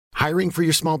Hiring for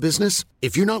your small business?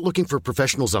 If you're not looking for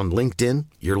professionals on LinkedIn,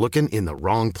 you're looking in the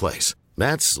wrong place.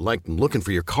 That's like looking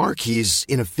for your car keys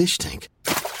in a fish tank.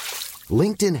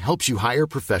 LinkedIn helps you hire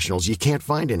professionals you can't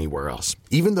find anywhere else,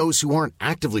 even those who aren't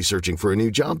actively searching for a new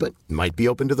job but might be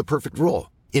open to the perfect role.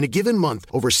 In a given month,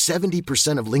 over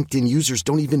 70% of LinkedIn users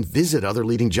don't even visit other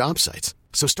leading job sites.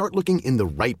 So start looking in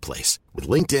the right place. With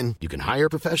LinkedIn, you can hire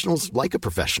professionals like a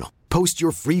professional. Post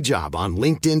your free job on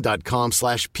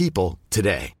linkedin.com/people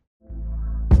today.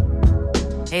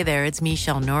 Hey there, it's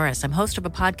Michelle Norris. I'm host of a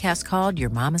podcast called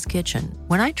Your Mama's Kitchen.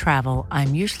 When I travel,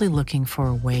 I'm usually looking for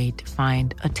a way to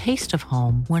find a taste of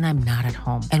home when I'm not at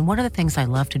home. And one of the things I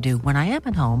love to do when I am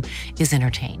at home is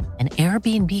entertain. And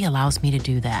Airbnb allows me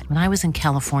to do that. When I was in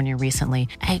California recently,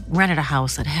 I rented a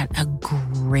house that had a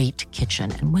great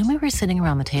kitchen. And when we were sitting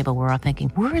around the table, we're all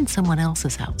thinking, we're in someone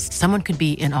else's house. Someone could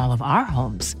be in all of our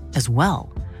homes as well.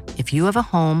 If you have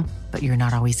a home, but you're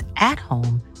not always at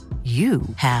home, you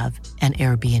have an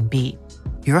Airbnb.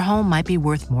 Your home might be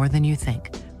worth more than you think.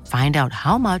 Find out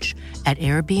how much at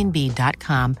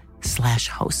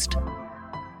airbnb.com/host.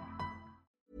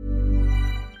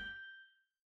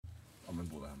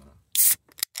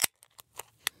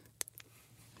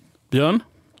 Björn,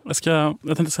 jag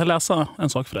tänkte jag ska läsa en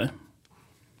sak för dig. Kan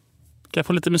jag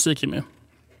få lite musik i mig?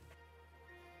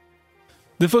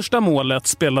 Det första målet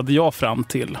spelade jag fram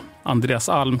till. Andreas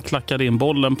Alm klackade in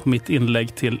bollen på mitt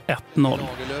inlägg till 1-0.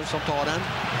 Lagerlöf som tar den.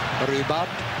 Rybart.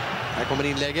 Här kommer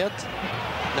inlägget.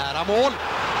 Nära mål.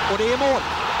 Och det är mål.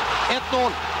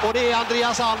 1-0. Och det är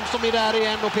Andreas Alm som är där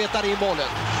igen och petar in bollen.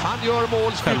 Han gör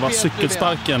mål. Själva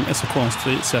cykelsparken är så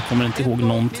konstig så jag kommer inte ihåg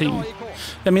någonting.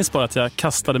 Jag minns bara att jag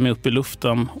kastade mig upp i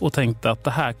luften och tänkte att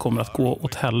det här kommer att gå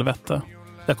åt helvete.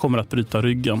 Jag kommer att bryta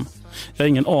ryggen. Jag har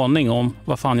ingen aning om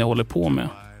vad fan jag håller på med.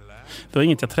 Det var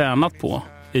inget jag tränat på.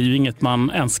 Det är ju inget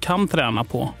man ens kan träna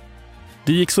på.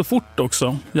 Det gick så fort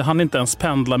också. Jag hann inte ens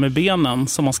pendla med benen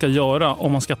som man ska göra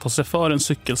om man ska ta sig för en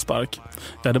cykelspark.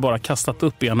 Jag hade bara kastat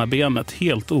upp ena benet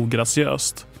helt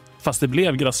ograciöst. Fast det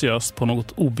blev graciöst på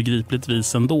något obegripligt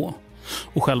vis ändå.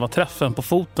 Och själva träffen på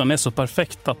foten är så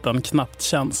perfekt att den knappt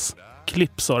känns.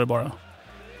 Klipp, sa det bara.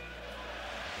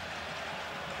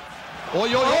 Oj,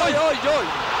 oj, oj, oj, oj!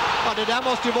 Ja, det där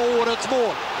måste ju vara årets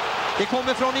mål. Det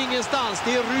kommer från ingenstans.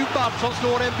 Det är Rybart som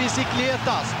slår en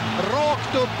bicicletas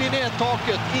rakt upp i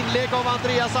nättaket. Inlägg av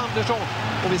Andreas Andersson.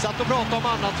 Och vi satt och pratade om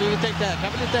annat så vi tänkte här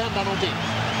kan väl inte hända någonting.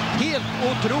 Helt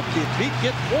otroligt.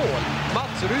 Vilket mål!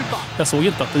 Mats Rybart. Jag såg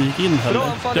inte att det gick in heller.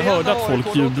 Jag hörde att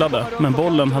folk jublade. Men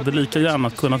bollen hade lika gärna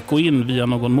kunnat gå in via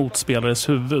någon motspelares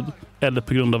huvud. Eller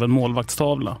på grund av en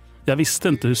målvaktstavla. Jag visste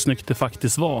inte hur snyggt det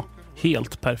faktiskt var.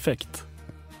 Helt perfekt.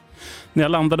 När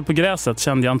jag landade på gräset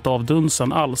kände jag inte av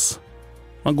dunsen alls.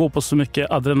 Man går på så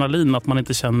mycket adrenalin att man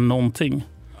inte känner någonting.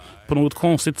 På något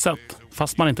konstigt sätt,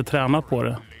 fast man inte tränar på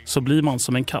det, så blir man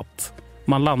som en katt.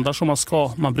 Man landar som man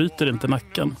ska, man bryter inte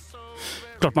nacken.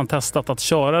 Klart man testat att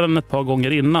köra den ett par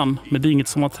gånger innan, men det är inget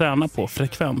som man tränar på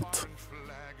frekvent.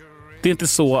 Det är inte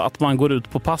så att man går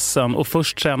ut på passen och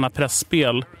först tränar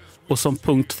pressspel och som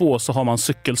punkt 2 så har man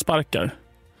cykelsparkar.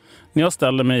 När jag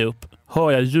ställer mig upp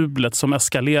hör jag jublet som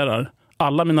eskalerar.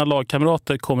 Alla mina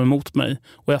lagkamrater kommer mot mig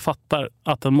och jag fattar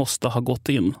att den måste ha gått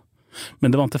in.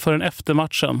 Men det var inte förrän efter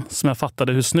matchen som jag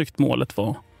fattade hur snyggt målet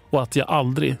var och att jag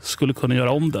aldrig skulle kunna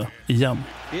göra om det igen.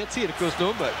 Det är ett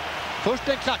cirkusnummer. Först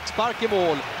en klackspark i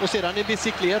mål och sedan en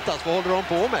bicicletas. Vad håller de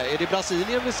på med? Är det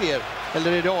Brasilien vi ser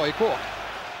eller är det AIK?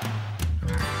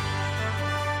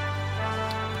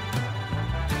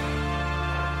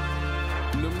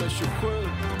 Nummer 27.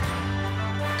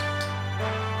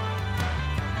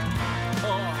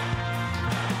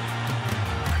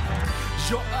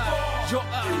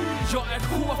 Jag är K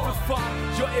för fan.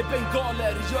 Jag är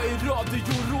bengaler, jag är Radio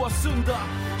Råsunda.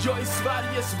 Jag är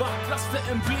Sveriges vackraste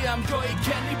emblem. Jag är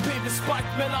Kenny Baby Spark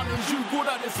mellan en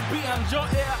djurgårdares ben. Jag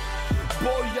är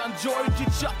Bojan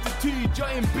Djordjic attityd.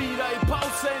 Jag är en bira i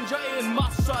pausen, jag är en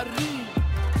massarin.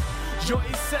 Jag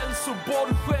är Celso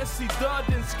Borges i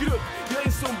dödens grupp. Jag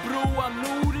är som Broa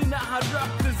Nouri när han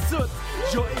rökte sutt.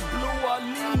 Jag är blåa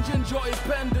linjen, jag är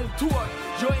pendeltåg.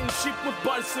 Jag är en chip mot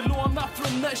Barcelona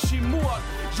från Nesh i mål.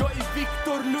 Jag är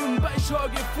Viktor Lundbergs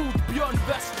högerfot, Björn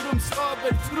Westrums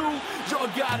övertro. Jag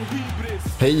är hybris.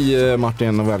 Hej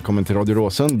Martin och välkommen till Radio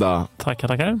Råsunda.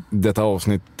 Tackar. Detta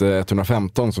avsnitt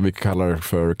 115 som vi kallar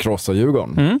för Krossa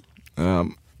Djurgården.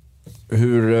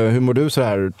 Hur mår du så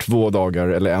här 2 dagar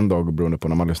eller en dag beroende på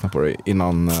när man lyssnar på det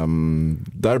innan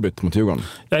derbyt mot Djurgården?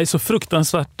 Jag är så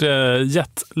fruktansvärt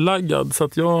jetlaggad så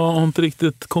att jag har inte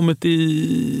riktigt kommit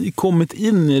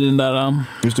in i den där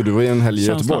Just det, du var i en helg i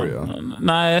känslan.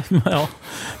 Göteborg. Ja.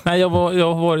 Nej, jag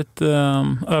har varit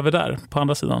över där på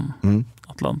andra sidan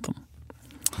Atlanten.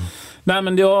 Nej,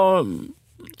 men jag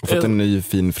Och fått en ny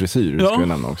fin frisyr, ska vi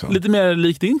nämna också. Lite mer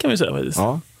likt din kan vi säga faktiskt.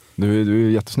 Ja, du är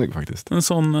jättesnygg faktiskt. En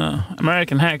sån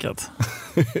American haircut.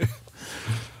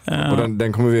 Och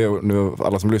den kommer vi nu,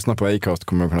 alla som lyssnar på Acast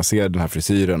kommer kunna se den här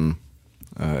frisyren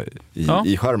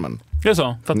i skärmen. Det är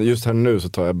så? Just här nu så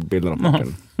tar jag bilden av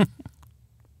Martin.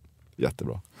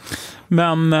 Jättebra.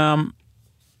 Men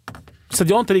så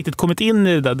jag har inte riktigt kommit in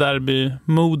i det där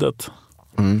derby-modet.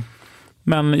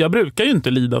 Men jag brukar ju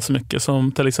inte lida så mycket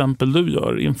som till exempel du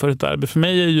gör inför ett derby. För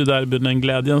mig är ju derbyn en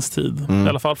glädjens tid. I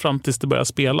alla fall fram tills det börjar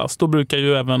spelas. Då brukar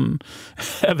ju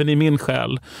även i min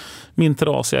själ, min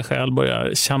trasiga själ,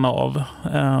 börja känna av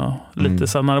lite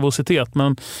så nervositet.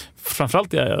 Men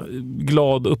framförallt är jag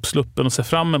glad, uppsluppen och ser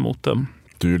fram emot det.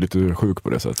 Du är lite sjuk på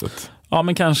det sättet. Ja,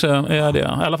 men kanske är jag det. I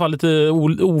alla fall lite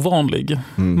ovanlig.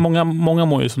 Många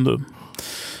mår ju som du.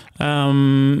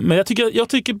 Men jag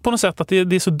tycker på något sätt att det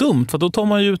är så dumt, för då tar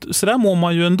man ju ut, så där mår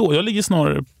man ju ändå. Jag ligger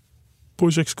snarare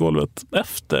på köksgolvet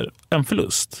efter en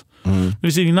förlust. Det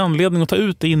finns ju ingen anledning att ta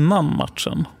ut det innan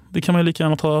matchen. Det kan man ju lika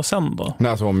gärna ta sen då.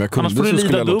 Nej, alltså, om jag kunde, annars får du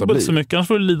lida dubbelt så mycket. Annars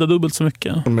får du lida dubbelt så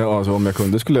mycket. Om jag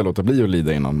kunde skulle jag låta bli att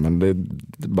lida innan, men det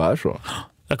bara är så.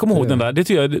 Jag kommer ihåg den där. Det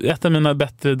tycker jag är ett av mina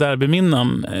bättre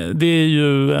derbyminnen. Det är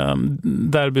ju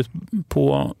derbyt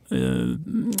på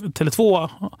Tele2.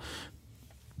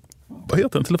 Vad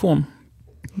heter den?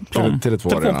 Telefonplan.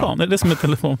 Telefonplan. Det är det som är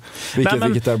telefon.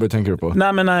 Vilket derby tänker du på?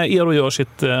 Nej, men när Eero gör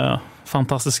sitt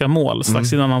fantastiska mål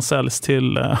strax innan han säljs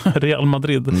till Real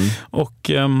Madrid.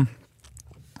 Och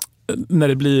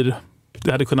när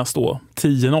det hade kunnat stå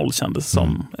 10-0 kändes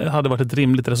som. Det hade varit ett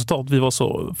rimligt resultat. Vi var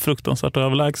så fruktansvärt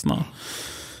överlägsna.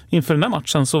 Inför den här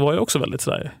matchen så var jag också väldigt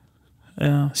sådär.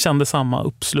 Kände samma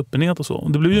uppsluppenhet och så.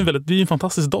 Det blev ju det är en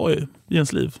fantastisk dag i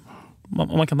ens liv.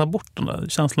 Om man kan ta bort den där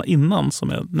känslan innan som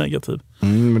är negativ.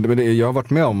 Jag har varit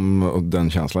med om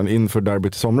den känslan inför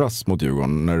derbyt i somras mot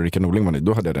Djurgården. När Rickard Norling var ny,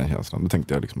 då hade jag den känslan. Då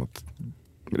tänkte jag liksom att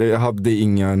jag hade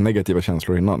inga negativa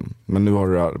känslor innan. Men nu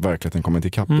har verkligheten kommit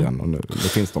ikapp igen och nu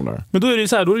finns de där. Men då är det ju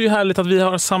så här, då är det ju härligt att vi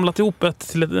har samlat ihop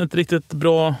ett riktigt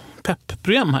bra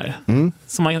peppprogram här.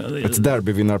 Ett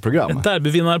derbyvinnarprogram. Ett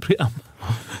derbyvinnarprogram.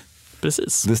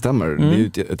 Precis. Det stämmer. Det är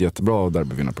ju ett jättebra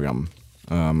derbyvinnarprogram.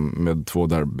 Med 2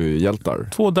 derbyhjältar.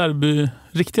 2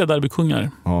 riktiga derbykungar.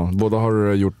 Ja, båda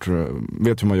har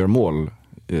vet hur man gör mål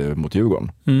mot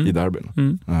Djurgården i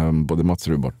derbyn. Både Mats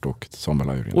Rubart och Samuel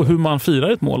Ajurin. Och hur man firar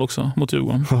ett mål också mot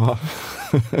Djurgården.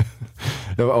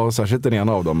 Ja, särskilt den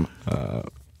ena av dem.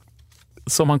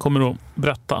 Som han kommer att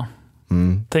berätta,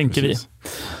 tänker precis.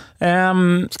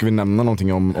 Ska vi nämna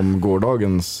någonting om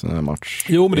gårdagens match?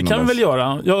 Jo, men det kan vi väl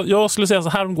göra. Jag skulle säga så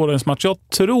här om gårdagens match. Jag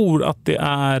tror att det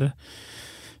är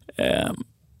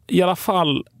i alla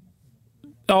fall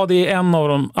det är en av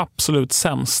de absolut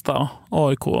sämsta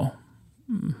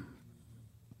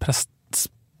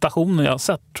AIK-prestationer jag har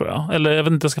sett, tror jag. Eller jag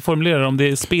vet inte hur jag ska formulera det om det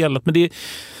är spelet, men det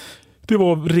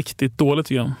var riktigt dåligt,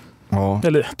 tycker jag. Ja.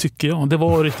 Eller tycker jag, det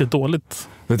var riktigt dåligt.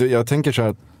 Jag tänker så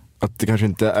här att det kanske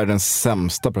inte är den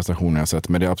sämsta prestationen jag sett,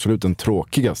 men det är absolut den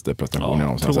tråkigaste prestationen jag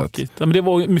någonsin sett. Ja, men det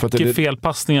var mycket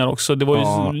felpassningar också. Det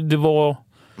var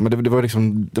Men det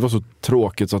var så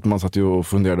tråkigt så att man satt och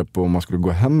funderade på om man skulle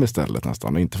gå hem istället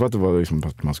nästan. Inte för att det var liksom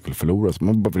att man skulle förlora, så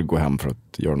man bara ville gå hem för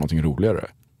att göra någonting roligare.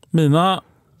 Mina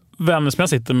vänner som jag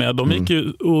sitter med, de gick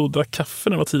ju och drack kaffe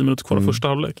när det var 10 minuter kvar första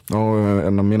halvlek. Ja,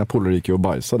 en av mina polare gick ju och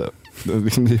bajsade.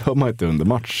 Det gör man inte under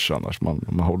match annars,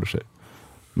 man håller sig.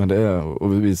 Men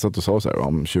och vi satt och sa så här,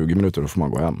 om 20 minuter då får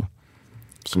man gå hem.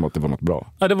 Som att det var något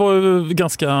bra. Ja, det var ju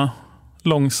ganska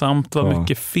långsamt, det var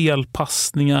mycket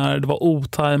felpassningar, det var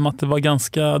otajmat, det var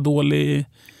ganska dålig,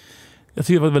 jag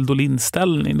tycker det var en väldigt dålig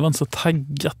inställning, det var inte så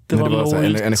taggat, det var så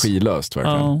energilöst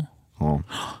verkligen. Ja.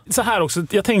 Så här också,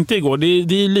 jag tänkte igår, det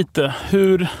är lite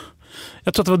hur,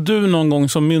 jag tror att det var du någon gång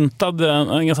som myntade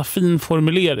en ganska fin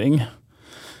formulering,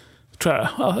 tror jag,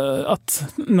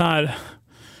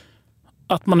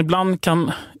 att man ibland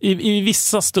kan, i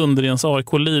vissa stunder i ens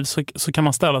AIK-liv så kan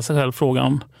man ställa sig själv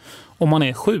frågan om man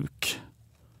är sjuk.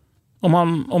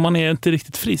 Om man är inte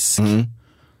riktigt frisk.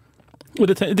 Och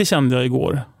det kände jag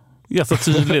igår. Ganska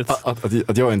tydligt.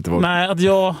 att jag inte var... Nej,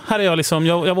 här är jag liksom,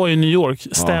 jag var i New York,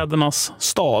 städernas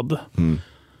stad.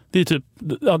 Det är typ,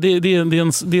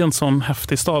 det är en sån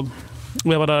häftig stad.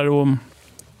 Och jag var där och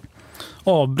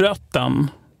avbröt den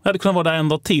Jag hade kunnat vara där en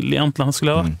dag till egentligen. Han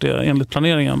skulle ha varit det enligt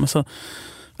planeringen. Men så,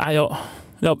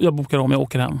 jag bokar om, jag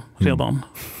åker hem redan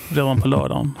på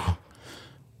lördagen.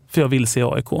 För jag vill se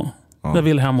AIK. Ja. Jag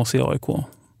vill hem och se AIK.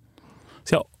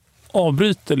 Så jag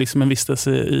avbryter liksom en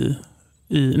vistelse i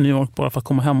New York bara för att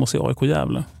komma hem och se AIK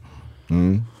Gävle.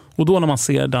 Och då när man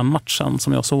ser den matchen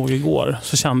som jag såg igår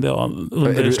så kände jag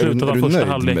under slutet av första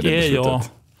halvlek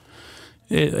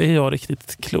är jag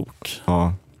riktigt klok?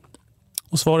 Ja.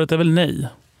 Och svaret är väl nej.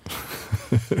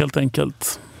 Helt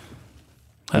enkelt.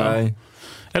 Nej.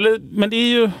 Men det är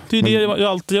ju det jag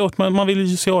alltid gjort. Man vill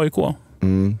ju se AIK.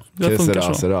 Det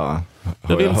funkar så.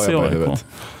 Jag vill se AIK.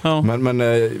 Ja. Men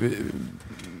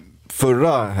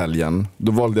förra helgen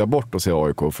då valde jag bort att se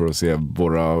AIK för att se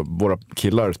våra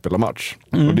killar spela match.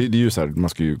 Och det är ju så här, man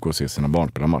ska ju gå och se sina barn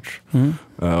spela match.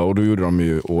 Och då gjorde de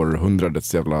ju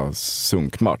århundradets jävla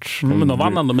sunkmatch. Men de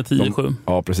vann ändå med 10-7.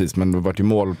 Ja, precis. Men det var ju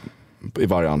mål i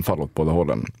varje anfall åt båda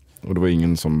hållen. Och det var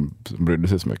ingen som brydde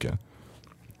sig så mycket.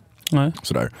 Nej.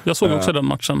 Sådär. Jag såg också den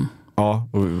matchen. Ja,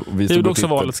 och vi det gjorde också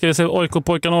valet. Ska vi se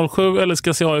AIK-pojkar 07 eller ska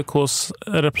jag se AIKs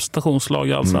representationslag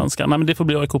i Allsvenskan? Nej, men det får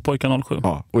bli AIK-pojkar 07.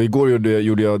 Ja, och igår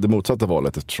gjorde jag det motsatta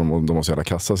valet eftersom de var så jävla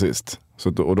kassa sist.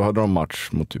 Och då hade de match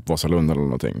mot typ Vasalund eller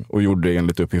någonting. Och gjorde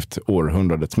enligt uppgift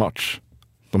århundradets match.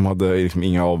 De hade liksom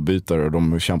inga avbytare och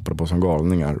de kämpade på som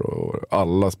galningar. Och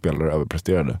alla spelare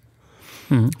överpresterade.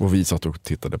 Och vi satt och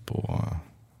tittade på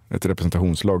ett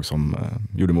representationslag som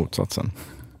gjorde motsatsen.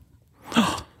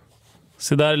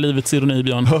 Så där är livets ironi,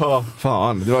 Björn. Ja,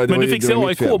 fan. Men du fick se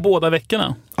AIK båda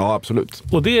veckorna. Ja, absolut.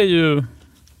 Och det är ju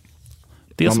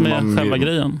det som är själva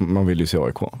grejen. Man vill ju se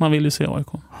AIK. Man vill ju se AIK.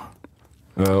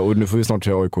 Och nu får vi snart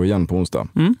se AIK igen på onsdag.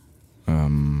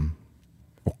 Men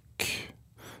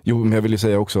jag vill ju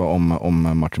säga också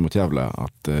om matchen mot Gävle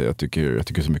att jag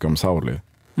tycker så mycket om Sauli.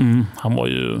 Han var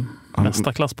ju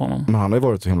nästa klass på honom. Men han har ju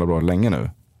varit så himla bra länge nu.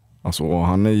 Alltså, och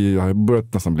han har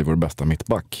börjat nästan bli vår bästa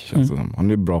mittback. Känns det som. Han är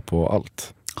ju bra på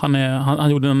allt.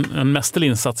 Han gjorde en mästerlig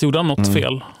insats. Gjorde han något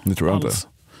fel? Det tror jag inte.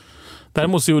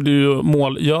 Däremot så gjorde ju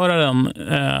målgöraren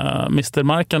Mr.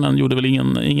 Markkanen gjorde väl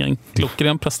ingen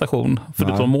klockren prestation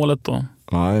förutom målet då.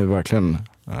 Nej, verkligen.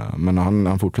 Men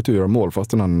han fortsätter göra mål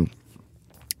fastän han,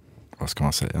 vad ska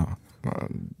man säga,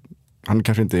 han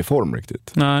kanske inte är i form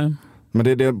riktigt. Nej.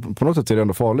 Men det på något sätt är det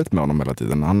ändå farligt med honom hela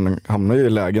tiden. Han hamnar ju i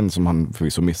lägen som han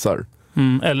förvisso missar.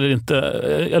 Eller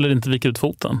inte viker ut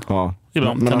foten. Ja.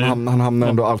 Men han hamnar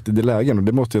ändå alltid i lägen och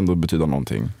det måste ju ändå betyda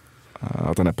någonting.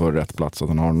 Att han är på rätt plats, att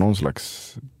han har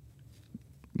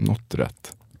något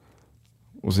rätt.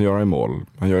 Och så gör han mål.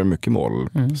 Han gör mycket mål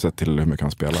sett till hur mycket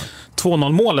han spelar.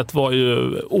 2-0-målet var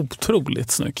ju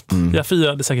otroligt snyggt. Jag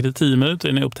firade säkert i 10 minuter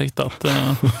innan jag upptäckte att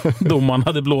domaren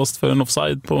hade blåst för en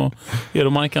offside på Eero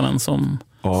Markkanen som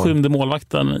skymde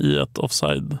målvakten i ett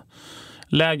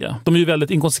offside-läge. De är ju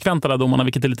väldigt inkonsekventa där domarna,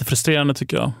 vilket är lite frustrerande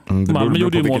tycker jag. Malmö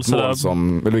gjorde ju mål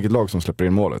eller vilket lag som släpper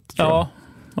in målet.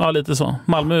 Ja, lite så.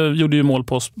 Malmö gjorde ju mål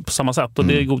på samma sätt och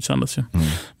det godkändes ju.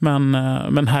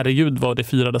 Men herregud vad det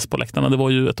firades på läktarna. Det var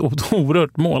ju ett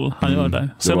oerhört mål han gör där.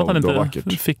 Sen att han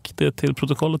inte fick det till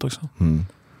protokollet också.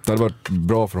 Det hade varit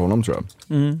bra för honom tror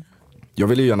jag. Jag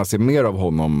vill ju gärna se mer av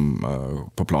honom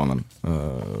på planen.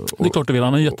 Det är klart du vill,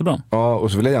 han är jättebra. Ja,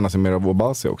 och så vill jag gärna se mer av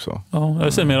Obasi också. Ja, jag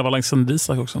vill se mer av Alexander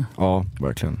Isak också. Ja,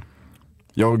 verkligen.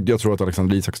 Jag tror att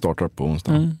Alexander Isak startar på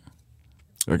onsdag.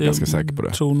 Jag är ganska säker på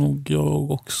det. Tror nog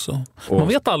jag också. Man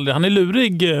vet aldrig, han är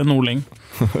lurig, Norling.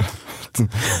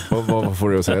 Vad får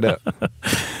du att säga det?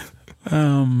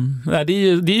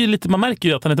 Det är ju lite, man märker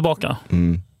ju att han är tillbaka.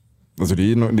 Alltså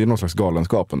det är någon slags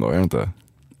galenskap ändå, är det inte?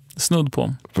 Snudd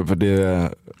på. För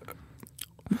det...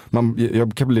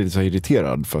 jag kan bli lite så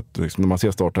irriterad för att liksom, när man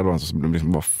ser startelvan så blir det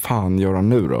liksom, vad fan gör han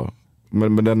nu då?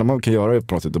 Men det enda man kan göra är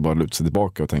på något sätt att bara luta sig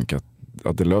tillbaka och tänka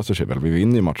att det löser sig väl. Vi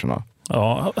vinner ju matcherna.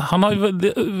 Ja, han har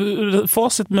ju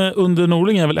facit med under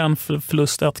Norling är väl en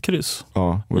förlust, 1 kryss.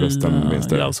 Ja, och resten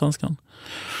minst i Allsvenskan.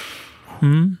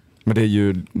 Men det är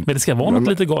ju... Men det ska vara något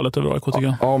lite galet över AIK tycker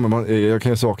jag. Ja, men jag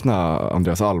kan ju sakna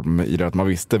Andreas Alm i det att man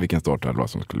visste vilken startelva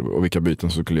som skulle och vilka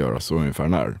byten som skulle göras och ungefär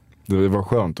när. Det var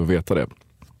skönt att veta det.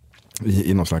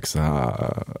 I någon slags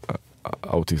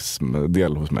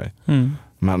autismdel hos mig.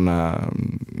 Men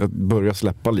jag börjar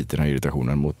släppa lite den här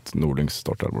irritationen mot Norlings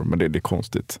startelvor. Men det är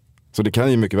konstigt. Så det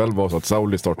kan ju mycket väl vara så att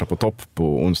Sauli startar på topp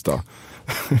på onsdag.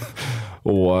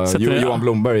 Och Johan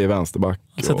Blomberg är vänsterback.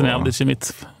 Sätter ni aldrig i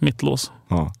mitt lås.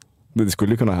 Ja, det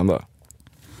skulle kunna hända.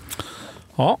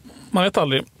 Ja, man vet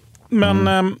aldrig. Men...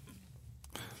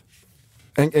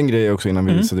 En grej också innan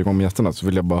vi sätter igång gästerna så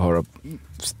vill jag bara höra.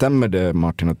 Stämmer det,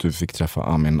 Martin, att du fick träffa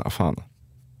Amin Afan?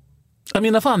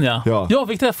 Amina Fan, ja. Jag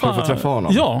fick träffa. Har du fått träffa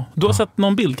honom? Ja, du har sett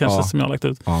någon bild kanske som jag har lagt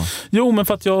ut. Ja. Jo, men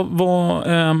för att jag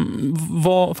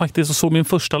var faktiskt och såg min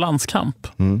första landskamp.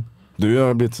 Du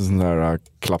har blivit en sån där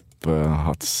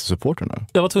klapphattssupporter nu.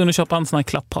 Jag var tvungen att köpa en sån här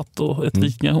klapphatt och ett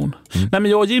vikingahorn. Nej, men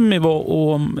jag och Jimmy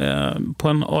var på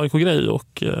en AIK-grej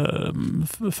och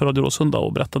för Radio Råsunda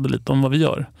och berättade lite om vad vi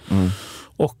gör.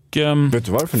 Och vet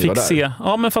du varför ni var där?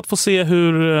 Ja, men för att få se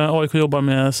hur AIK jobbar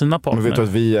med sina partner. Men vet du att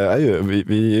vi är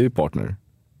ju partner?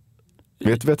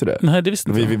 Vet du det? Nej, det visste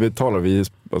inte. Vi betalar, vi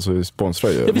sponsrar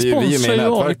ju. Ja, vi är med i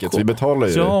nätverket, så vi betalar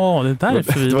ju. Ja, det är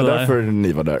därför vi var där. Det var därför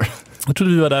ni var där. Jag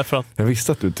trodde vi var där för att... Jag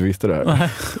visste att du inte visste det här. Nej,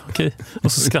 okej.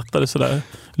 Och så skrattade du sådär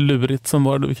lurigt som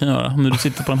bara du kan göra när du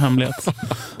sitter på en hemlighet.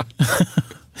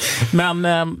 Men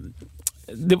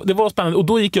det var spännande. Och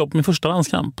då gick jag på min första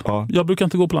landskamp. Ja. Jag brukar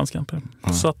inte gå på landskamper.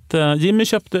 Så att Jimmy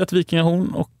köpte ett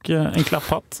vikingahorn och en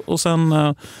klapphatt. Och sen...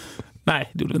 nej,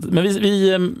 det gjorde vi inte. Men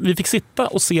vi fick sitta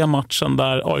och se matchen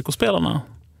där AIK-spelarna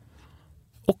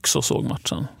också såg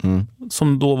matchen.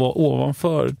 Som då var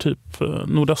ovanför typ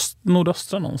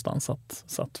nordöstra någonstans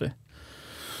satt vi.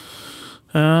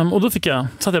 Och då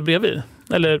satt jag bredvid,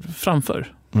 eller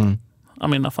framför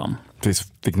Amina Fan.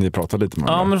 Fick ni prata lite med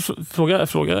honom? Ja, men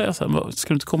frågade jag så här, ska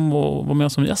du inte komma och vara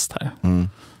med som gäst här?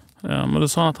 Men då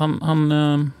sa han att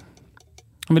han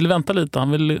ville vänta lite,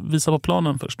 han ville visa på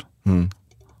planen först.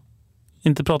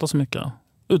 Inte prata så mycket,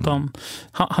 utan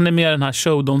han är mer den här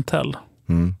show don't tell.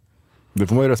 Det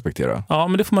får man ju respektera. Ja,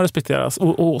 men det får man respektera.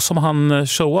 Och som han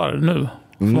showar nu,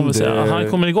 får man väl säga. Han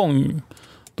kommer igång.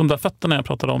 De där fötterna jag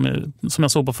pratade om, som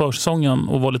jag såg på försäsongen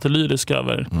och var lite lyrisk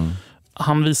över.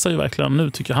 Han visar ju verkligen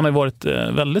nu, tycker jag. Han har varit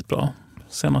väldigt bra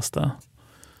senaste.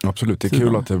 Absolut, det är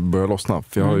kul att det börjar lossna.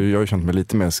 För jag har ju känt mig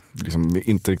lite mer, liksom,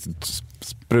 inte riktigt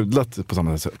sprudlat på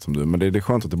samma sätt som du. Men det är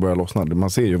skönt att det börjar lossna. Man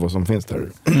ser ju vad som finns där.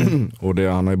 Och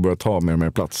han har ju börjat ta mer och mer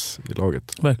plats i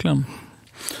laget. Verkligen.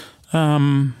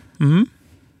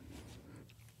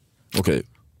 Okej,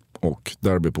 och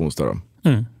derby på onsdag då.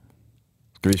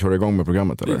 Ska vi köra igång med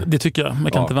programmet eller? Det tycker jag,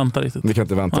 man kan inte vänta riktigt. Vi kan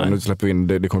inte vänta, nu släpper vi in,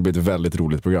 det kommer bli ett väldigt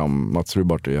roligt program. Mats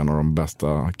Rubart är en av de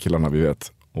bästa killarna vi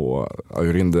vet. Och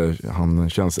Ajurinde, han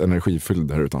känns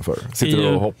energifylld här utanför.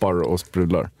 Sitter och hoppar och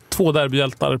sprudlar. 2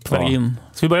 derbyhjältar på väg in.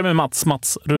 Så vi börjar med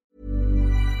Mats.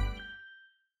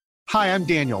 Hi, I'm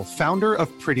Daniel, founder of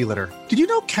Pretty Litter. Did you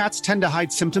know cats tend to hide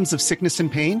symptoms of sickness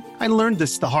and pain? I learned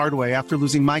this the hard way after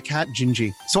losing my cat,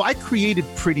 Gingy. So I created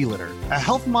Pretty Litter, a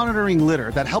health monitoring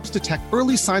litter that helps detect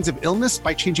early signs of illness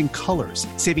by changing colors,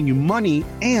 saving you money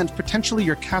and potentially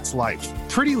your cat's life.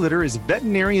 Pretty Litter is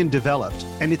veterinarian developed,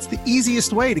 and it's the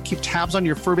easiest way to keep tabs on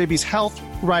your fur baby's health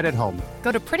right at home.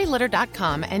 Go to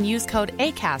prettylitter.com and use code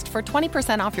ACAST for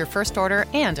 20% off your first order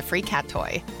and a free cat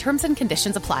toy. Terms and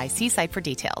conditions apply. See site for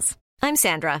details. I'm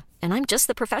Sandra, and I'm just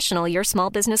the professional your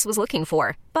small business was looking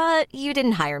for. But you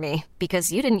didn't hire me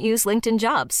because you didn't use LinkedIn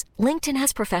Jobs. LinkedIn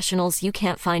has professionals you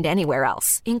can't find anywhere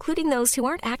else, including those who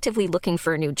aren't actively looking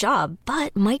for a new job,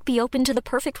 but might be open to the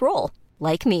perfect role,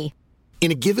 like me.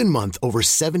 In a given month, over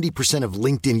 70% of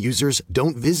LinkedIn users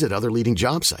don't visit other leading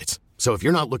job sites. So if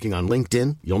you're not looking on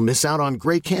LinkedIn, you'll miss out on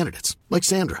great candidates like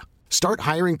Sandra. Start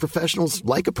hiring professionals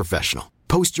like a professional.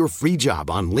 Post your free job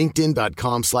on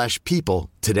linkedin.com/people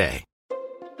today.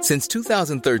 Since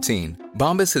 2013,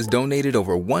 Bombas has donated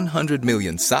over 100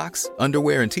 million socks,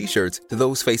 underwear, and T-shirts to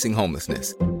those facing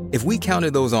homelessness. If we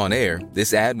counted those on air,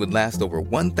 this ad would last over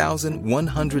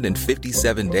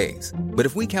 1,157 days. But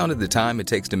if we counted the time it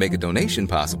takes to make a donation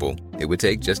possible, it would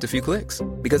take just a few clicks.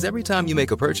 Because every time you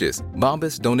make a purchase,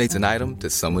 Bombas donates an item to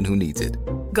someone who needs it.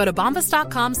 Go to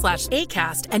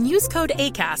bombas.com/ACAST and use code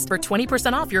ACAST for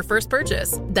 20% off your first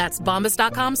purchase. That's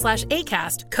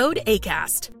bombas.com/ACAST, code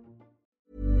ACAST.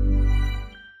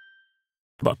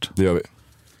 Det gör vi.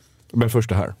 Men först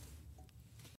det här.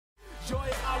 Jag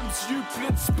är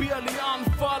armsdjupligt spel i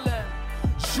anfallen.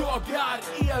 Jag är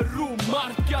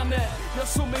Eero-Markkanen. Jag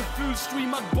som en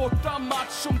fullstreamad borta match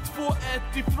som 2-1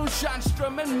 ifrån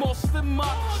Tjärnströmmen måste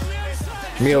match.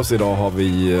 Med oss idag har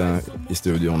vi i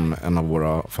studion en av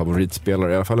våra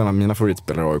favoritspelare, i alla fall en av mina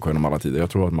favoritspelare i AIK genom alla tider. Jag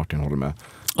tror att Martin håller med.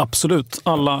 Absolut,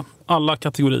 alla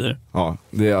kategorier. Ja,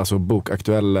 det är alltså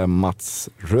bokaktuell Mats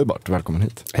Rubart. Välkommen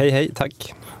hit. Hej,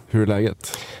 tack. Hur är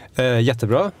läget?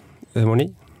 Jättebra. Hur mår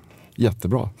ni?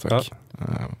 Jättebra, tack. Ja.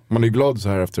 Man är glad så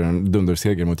här efter en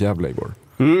dunderseger mot Gävle igår.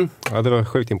 Ja, det var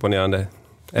sjukt imponerande.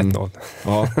 1-0.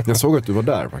 Ja, jag såg att du var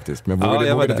där faktiskt. Men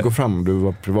jag vågade inte gå fram. Du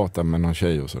var privat där med någon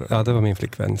tjej och sådär. Ja, det var min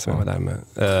flickvän som jag var där med.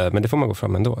 Men det får man gå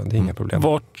fram ändå. Det är inga problem.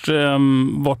 Vart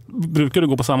brukar du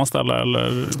gå på samma ställe?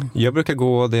 Eller? Jag brukar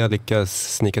gå där jag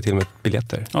lyckas snika till med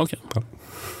biljetter. Okay. Ja.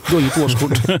 Du har inget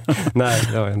årskort. Nej,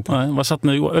 det har jag inte. Nej, var satt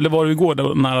ni igår? Eller var du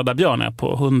igår nära där Björn är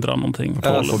på 100 någonting?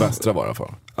 På västra var det för.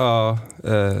 Ja,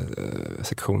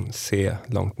 sektion C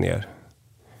långt ner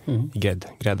i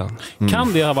gräddan.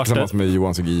 Kan det ha varit tillsammans med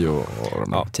Johan Segi och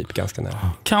ja, typ ganska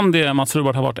nära. Kan det, Mats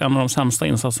Rubart, ha varit en av de sämsta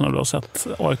insatserna du har sett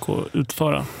AIK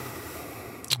utföra?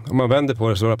 Om man vänder på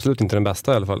det så var det absolut inte den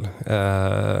bästa i alla fall.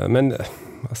 Men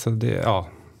alltså det, ja.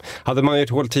 Hade man gjort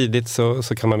hål tidigt så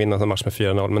kan man vinna en match med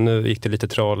 4-0. Men nu gick det lite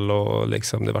troll och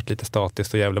liksom det var lite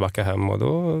statiskt och Gävle backa hem. Och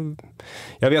då,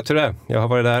 jag vet hur det är. Jag har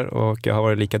varit där och jag har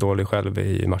varit lika dålig själv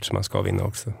i matcher man ska vinna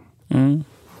också.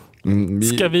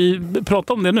 Ska vi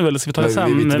prata om det nu eller ska vi ta det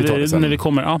sen, när vi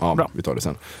kommer? Ja, bra. Vi tar det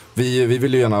sen. Vi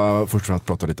vill ju gärna först och främst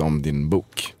prata lite om din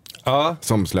bok. Ja.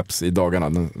 Som släpps i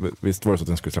dagarna. Visst var det så att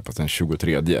den skulle släppas den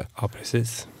 23? Ja,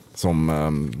 precis.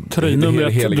 Som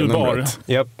tröjnumret du bar.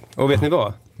 Ja, och vet ni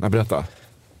vad? Nej, berätta.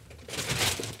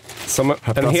 Som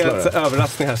en helt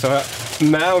överraskning här så har jag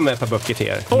med mig ett par böcker till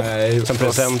er. Nej, som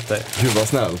presenter. Gud vad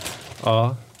snällt.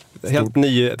 Ja, helt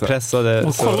nypressade.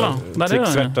 Och kolla,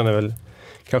 trycksvärtan är väl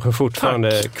kanske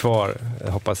fortfarande kvar,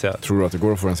 hoppas jag. Tror du att det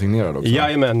går att få den signerad också?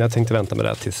 Jajamän, jag tänkte vänta med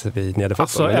det tills ni hade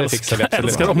fått den. Jag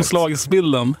älskar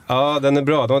omslagsbilden. Ja, den är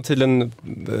bra. De har tydligen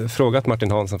frågat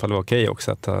Martin Hansson om det var okej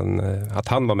också att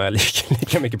han var med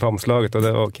lika mycket på omslaget och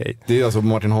det var okej. Det är alltså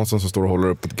Martin Hansson som står och håller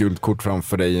upp ett gult kort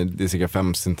framför dig. Det är cirka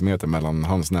 5 centimeter mellan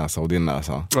hans näsa och din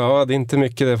näsa. Ja, det är inte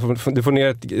mycket. Du får ner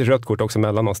ett rött kort också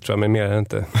mellan oss tror jag, men mer är det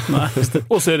inte. Nej,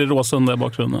 och så är det Råsunda i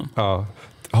bakgrunden. Ja.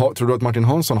 Tror du att Martin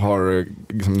Hansson har,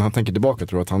 liksom, när han tänker tillbaka,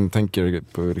 tror du att han tänker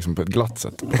på, liksom, på ett glatt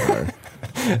sätt?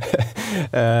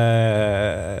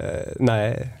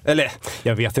 Nej, eller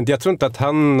jag vet inte. Jag tror inte att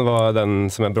han var den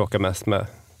som jag bråkade mest med.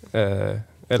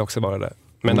 Eller också bara det.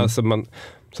 Men alltså,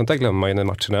 sånt där glömmer man ju när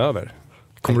matchen är över.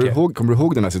 Kommer du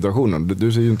ihåg den här situationen?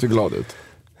 Du ser ju inte glad ut.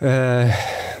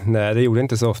 Nej, det gjorde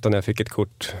inte så ofta när jag fick ett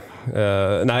kort.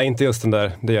 Nej, inte just den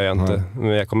där, det gör jag inte. Men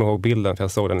jag kommer ihåg bilden för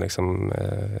jag såg den liksom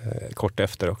kort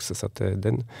efter också. Så att, det är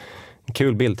en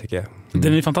kul bild tycker jag.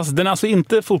 Den är fantastisk. Den är alltså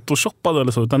inte photoshoppad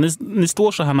eller så, utan ni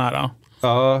står så här nära.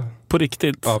 Ja. På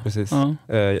riktigt. Ja, precis. Ja.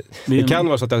 Det kan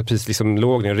vara så att jag precis liksom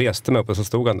låg ner och reste mig upp och så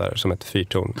stod han där som ett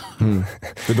fyrtorn.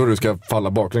 Det är då du ska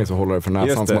falla baklänges och hålla dig för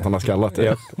näsan som att han har skallat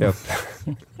dig. Japp.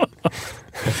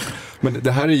 Men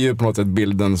det här är ju på något sätt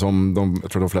bilden som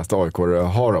jag tror de flesta AIK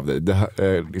har av dig. Det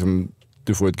här, liksom,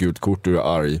 du får ett gult kort, du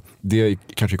är arg. Det är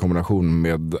kanske i kombination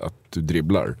med att du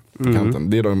dribblar på kanten.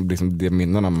 Det är liksom det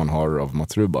minnena man har av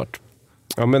Mats Rubart.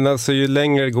 Ja, men alltså ju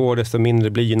längre det går desto mindre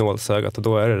blir nålsögat och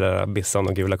då är det där bissan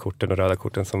och gula korten och röda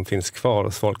korten som finns kvar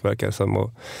hos folk verkar som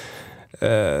och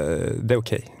det är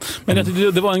okej. Men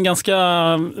det var en ganska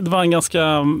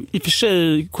i och för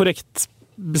sig korrekt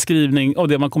beskrivning av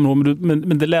det man kommer ihåg,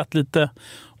 men det lät lite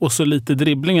och så lite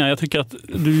dribblingar. Jag tycker att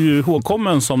du är ju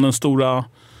ihågkommen som den stora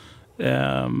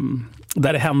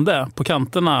där det hände på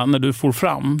kanterna när du får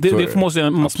fram. Det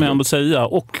måste man ändå säga.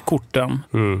 Och korten,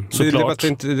 såklart.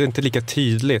 Det är inte lika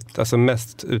tydligt. Alltså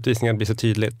mest utvisningen blir så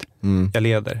tydligt. Jag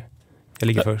leder. Jag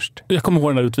ligger först. Jag kommer ihåg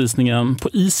den här utvisningen på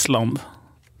Island.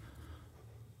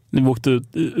 Ni åkte ut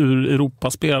ur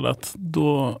Europaspelet.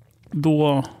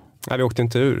 Då... Nej, vi åkte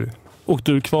inte ur.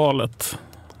 Åkte ur kvalet.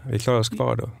 Vi klarade oss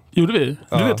kvar då. Gjorde vi?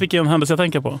 Ja. Du vet vilken händelse jag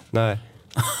tänker på? Nej.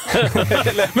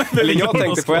 Eller jag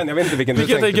tänkte på en, jag vet inte vilken du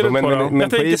tänkte på. Men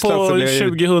jag tänkte på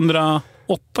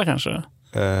 2008 kanske.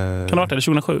 Kan det ha varit det?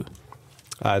 2007?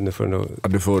 Nej, nu får du nog... Ja,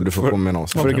 du får komma med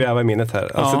oss. Får du gräva i minnet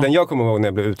här. Alltså, den jag kommer ihåg när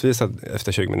jag blev utvisad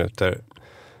efter 20 minuter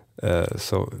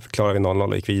så klarade vi 0-0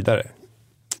 och gick vidare.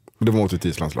 Det var mot ett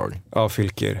islandslag. Ja,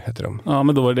 Fylkir heter de. Ja,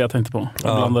 men då var det jag tänkte på.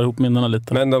 Jag blandar ihop minnena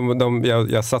lite. Men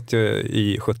jag satt ju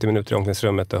i 70 minuter i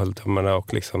omklädningsrummet och höll tummarna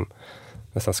och liksom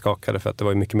nästan skakade för att det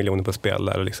var mycket miljoner på spel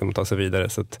där och liksom ta sig vidare.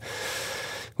 Så att,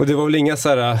 och det var väl inga så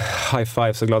här high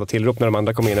fives och glada tillrop när de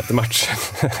andra kom in efter matchen.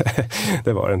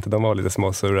 Det var det inte. De var lite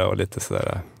småsurra och lite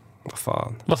sådär, vad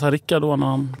fan. Vad sa Rickard då när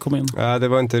han kom in? Ja, det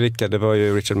var inte Rickard, det var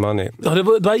ju Richard Money. Ja, det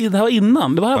var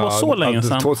innan. Det var så länge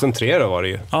sedan. 2003 då var det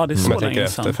ju. Ja, det är så länge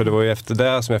sedan. För det var ju efter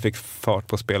det som jag fick fart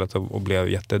på spelet och blev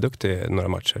jätteduktig i några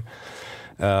matcher.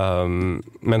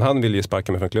 Men han ville ju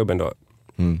sparka mig från klubben då.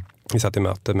 Vi satt i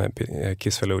möte med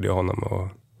Kiss Faludi och honom. Och...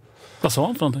 Vad sa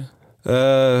han för någonting?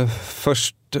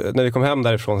 Först när vi kom hem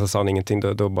därifrån så sa han ingenting.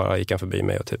 Då bara gick han förbi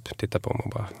mig och typ tittade på mig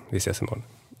och bara, vi ses imorgon.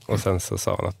 Och sen så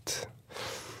sa han att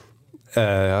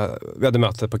vi hade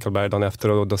möte på Karlberg dagen efter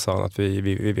och då sa han att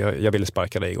jag ville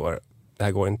sparka dig igår. Det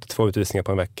här går inte. 2 utvisningar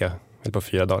på en vecka. Eller på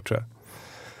 4 dagar tror jag.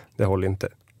 Det håller inte.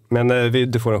 Men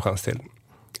du får en chans till.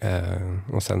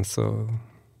 Och sen så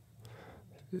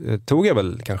tog jag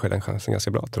väl kanske den chansen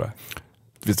ganska bra tror jag.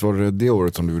 Visst var det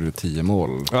året som du gjorde 10 mål?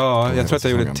 Ja, jag tror att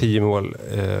jag gjorde 10 mål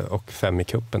och 5 i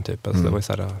kuppen typ. Alltså, det var ju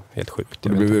så här helt sjukt. Du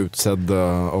blev utsedd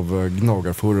av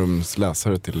Gnagarforums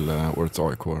läsare till årets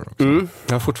AIK också.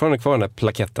 Jag har fortfarande kvar den där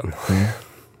plaketten.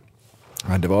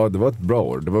 Ja, det var ett bra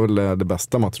år. Det var väl det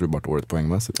bästa Mats Rubart-året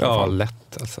poängmässigt. Ja,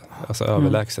 lätt alltså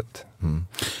överlägset.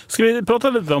 Ska vi prata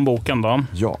lite om boken då?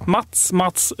 Ja.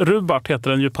 Mats Rubart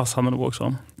heter den ju passande nog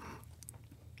också.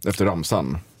 Efter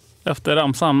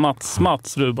ramsan.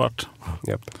 Mats Rubart.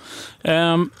 Yep.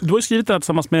 Du har ju skrivit det här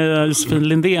tillsammans med Josefin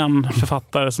Lindén,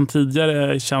 författare som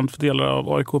tidigare är känd för delar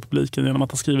av AIK-publiken genom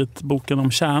att ha skrivit boken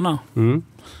om Kärna.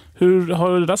 Hur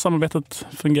har det där samarbetet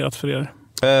fungerat för er?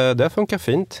 Det funkar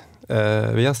fint.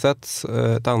 Vi har sett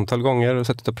ett antal gånger och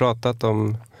suttit och pratat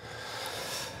om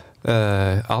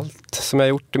allt som jag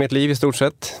gjort i mitt liv i stort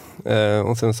sett.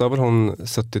 Och sen så har väl hon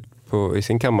suttit i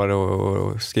sin kammare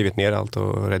och skrivit ner allt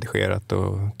och redigerat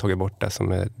och tagit bort det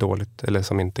som är dåligt eller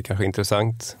som inte kanske är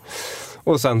intressant.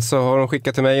 Och sen så har de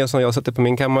skickat till mig och så har jag suttit på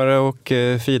min kammare och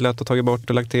filat och tagit bort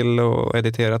och lagt till och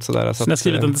editerat sådär. Så ni har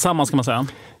skrivit den tillsammans kan man säga?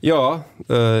 Ja,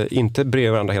 inte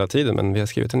bredvid varandra hela tiden men vi har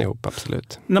skrivit den ihop,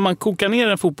 absolut. När man kokar ner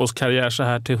en fotbollskarriär så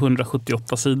här till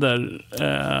 178 sidor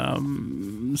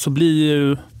så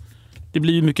blir det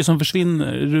blir mycket som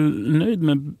försvinner. Är du nöjd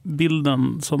med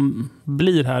bilden som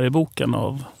blir här i boken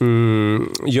av?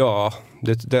 Ja,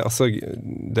 det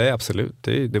är absolut.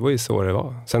 Det var ju så det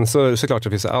var. Sen såklart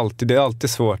det är alltid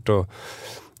svårt att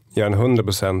göra en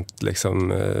 100%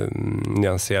 liksom,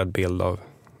 nyanserad bild av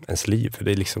ens liv. För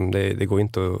det går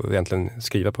inte att egentligen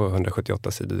skriva på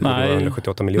 178 sidor. Nej. Det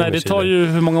 178 miljoner sidor. Nej, det tar ju,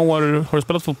 hur många år har du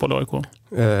spelat fotboll i AIK?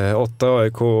 8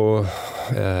 AIK,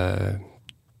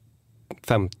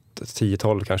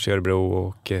 10-12 kanske i Örebro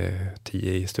och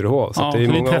 10 i Sturehof. Så det är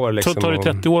många år. Liksom, tar det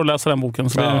 30 år att läsa den boken.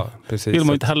 Så det vill man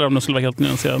ju inte heller om den skulle vara helt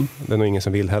nyanserad. Det är nog ingen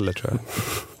som vill heller, tror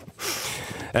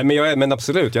jag. Men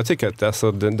absolut, jag tycker att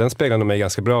alltså, den speglar mig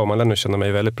ganska bra. Man lär nog känna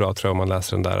mig väldigt bra, tror jag, om man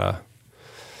läser den där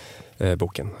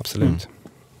boken. Absolut.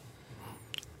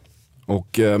 Och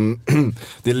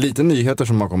det är lite nyheter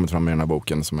som har kommit fram i den här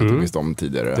boken som jag inte visste om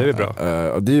tidigare. Det är bra.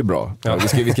 Det är ju bra. Ja. Vi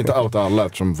ska inte outa alla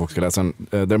eftersom folk ska läsa den.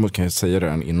 Däremot kan jag säga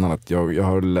det innan att jag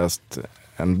har läst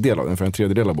en del av den, för en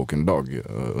tredjedel av boken idag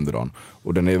under dagen.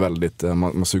 Och den är väldigt,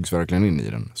 man sugs verkligen in i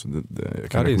den. Så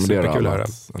jag kan rekommendera alla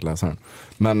att läsa den.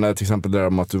 Men till exempel där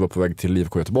om att du var på väg till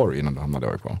IFK Göteborg innan du hamnade i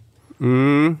AIK.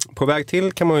 På väg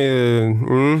till kan man ju...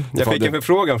 Jag fick en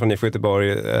förfrågan från IFK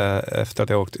Göteborg efter att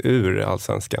jag åkt ur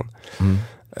Allsvenskan.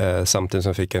 Samtidigt som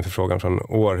jag fick en förfrågan från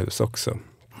Århus också.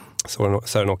 Så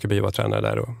Sören Åkerby var tränare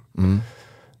där då.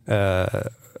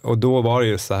 Och då var det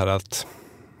ju så här att...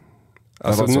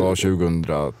 Alltså, det var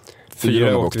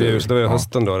 2004 åkte vi ur, så det var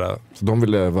hösten då. Så de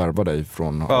ville värva dig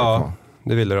från AIK? Ja,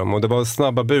 det ville de. Och det var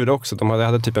snabba bud också. Jag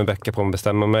hade typ en vecka på att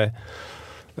bestämma mig.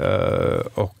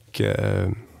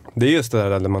 Det är just det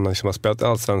här när man liksom har spelat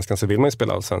Allsvenskan, så vill man ju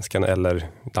spela Allsvenskan eller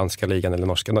danska ligan eller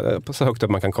norska så högt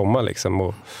upp man kan komma liksom.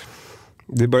 Och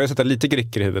det började sätta lite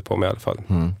gricker i huvudet på mig i alla fall.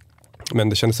 Men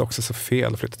det kändes också så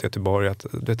fel att flytta till Göteborg att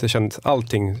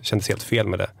allting kändes helt fel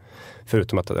med det,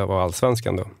 förutom att det var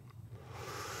Allsvenskan då.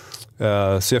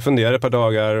 Så jag funderade ett par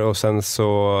dagar och sen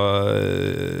så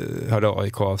hörde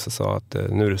AIK av sig och sa att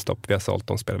nu är det stopp, vi har sålt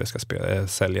de spelare vi ska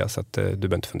sälja, så att du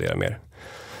behöver inte fundera mer.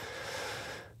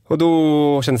 Och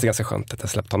då kändes det ganska skönt att jag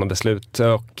släppte honom beslut,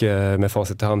 och med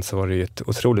facit i hand så var det ju ett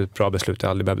otroligt bra beslut jag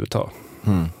aldrig behövde ta.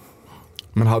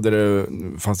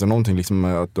 Men fanns det någonting liksom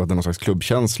att du hade någon slags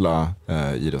klubbkänsla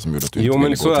i det som gjorde att du inte ville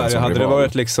gå till en sån rival? Hade det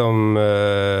varit liksom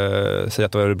säg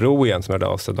att det var Örebro igen som hörde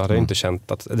av sig, då hade jag inte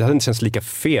känt att det hade inte känts lika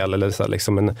fel eller så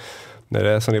liksom, men när det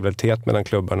är sån rivalitet mellan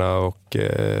klubbarna och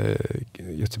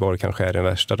Göteborg kanske är den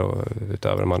värsta då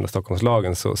utöver de andra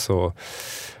Stockholmslagen, så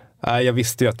jag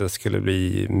visste ju att det skulle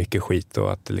bli mycket skit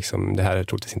och att liksom, det här är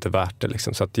troligtvis inte värt det.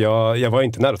 Liksom. Så att jag var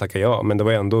inte nära att tacka ja, men det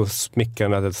var ändå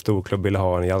smickrande att ett storklubb ville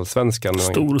ha en i Allsvenskan.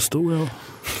 Stor,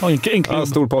 ja. En klubb. Ja,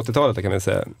 stor på 80-talet kan man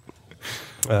säga.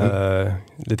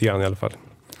 Lite grann i alla fall.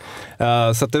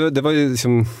 Så att det var ju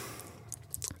liksom...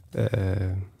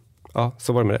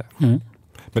 så var det med det.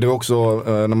 Men det var också,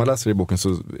 när man läser i boken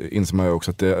så inser man ju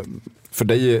också att för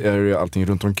dig är ju allting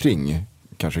runt omkring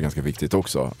kanske ganska viktigt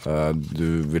också.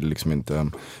 Du vill liksom inte...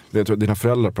 Jag tror att dina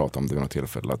föräldrar pratade om det vid något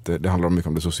tillfälle. Att det handlar mycket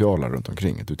om det sociala runt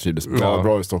omkring. Du trivdes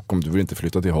bra i Stockholm. Du vill inte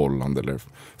flytta till Holland eller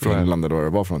från England eller vad det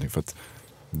var för någonting. För att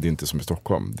det är inte som i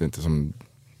Stockholm. Det är inte som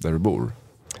där du bor.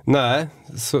 Nej,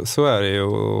 så är det ju.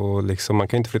 Och liksom, man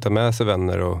kan inte flytta med sig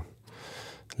vänner och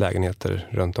lägenheter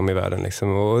runt om i världen.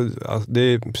 Liksom. Och, alltså, det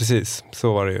är precis,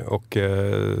 så var det ju. Och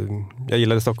jag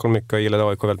gillade Stockholm mycket och jag gillade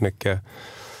AIK väldigt mycket.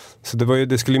 Så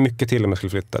det skulle mycket till om jag skulle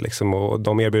flytta. Liksom. Och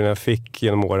de erbjudanden jag fick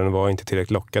genom åren var inte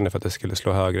tillräckligt lockande för att det skulle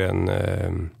slå högre än...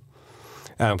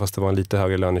 även fast det var en lite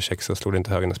högre lönecheck så slog det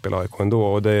inte högre än att spela AIK ändå.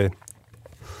 Och det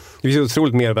finns ju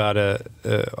otroligt mervärde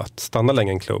att stanna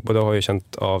länge i en klubb. Och det har jag ju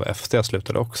känt av efter jag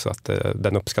slutade också. Att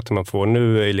den uppskattning man får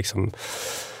nu är liksom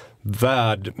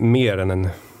värd mer än en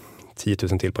 10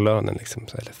 000 till på lönen. Liksom,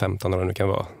 eller 15 eller vad det kan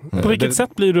vara. På vilket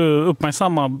sätt blir du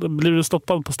uppmärksammad? Blir du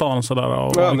stoppad på stan sådär?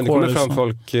 Ja, men det kommer fram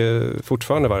folk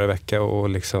fortfarande varje vecka och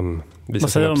liksom visar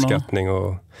sin uppskattning.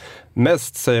 Och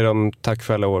mest säger de tack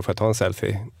för alla år för att ta en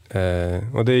selfie.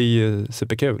 Och det är ju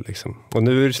superkul liksom. Och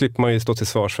nu slipper man ju stå till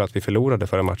svars för att vi förlorade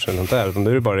förra matchen och sånt där. Nu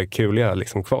är det bara det kuliga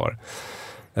liksom kvar.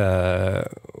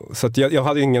 Så att jag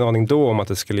hade ingen aning då om att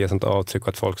det skulle ge sånt avtryck och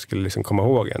att folk skulle liksom komma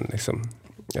ihåg en liksom.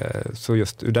 Så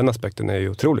just ur den aspekten är jag ju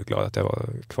otroligt glad att jag var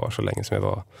kvar så länge som jag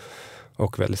var.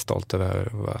 Och väldigt stolt över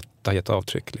att det har gett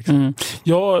avtryck. Liksom.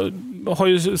 Jag har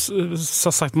ju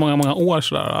sagt många år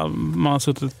sådär. Man har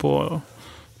suttit på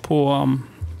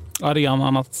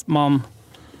arenan att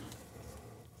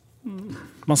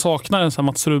man saknar en sån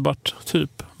här Mats Rubart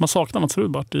typ. Man saknar Mats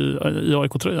Rubart i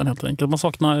AIK-tröjan helt enkelt. Man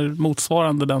saknar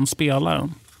motsvarande den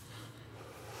spelaren.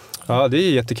 Ja, det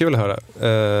är jättekul att höra.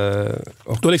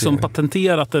 Du har liksom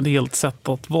patenterat ett helt sätt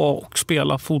att vara och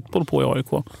spela fotboll på i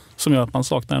AIK som gör att man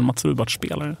saknar en Mats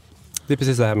Rubart-spelare. Det är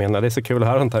precis det jag menar. Det är så kul att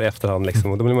höra sånt här i efterhand.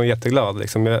 Liksom. Och då blir man jätteglad.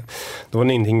 Liksom. Det var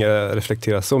ingenting jag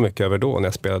reflekterade så mycket över då när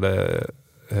jag spelade.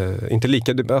 Inte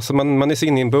lika, alltså man är så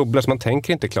inne i en bubbla så man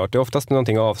tänker inte klart. Det är oftast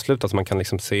någonting avslutat så man kan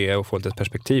liksom se och få lite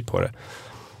perspektiv på det.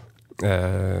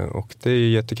 Och det är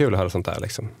jättekul att höra sånt där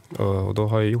liksom. Och då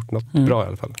har jag gjort något bra i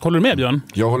alla fall. Håller du med, Björn?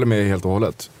 Jag håller med helt och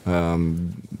hållet.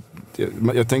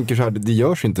 Jag tänker så här, det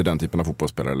görs inte den typen av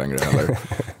fotbollsspelare längre heller.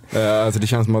 Alltså det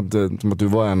känns som att du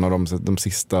var en av de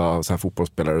sista så här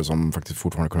fotbollsspelare som faktiskt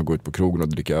fortfarande kunde gå ut på krogen och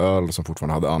dricka öl, som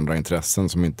fortfarande hade andra intressen,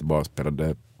 som inte bara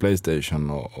spelade PlayStation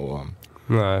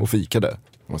och fikade.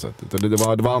 Det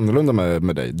var annorlunda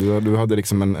med dig. Du hade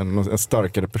liksom en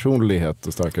starkare personlighet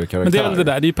och starkare karaktär. Men det är väl det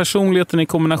där. Det är personligheten i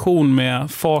kombination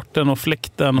med farten och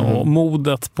fläkten och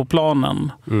modet på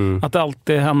planen. Att det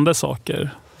alltid hände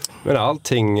saker. Men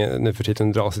allting nu för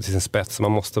tiden drar sig till sin spets.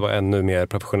 Man måste vara ännu mer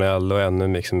professionell och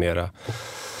ännu liksom mera,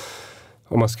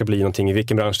 om man ska bli någonting i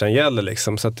vilken bransch den gäller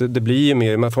liksom. Så att det blir ju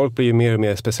mer, folk blir ju mer och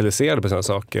mer specialiserade på sådana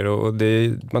saker. Och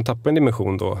man tappar en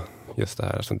dimension då, just det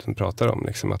här som du pratar om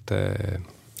liksom, att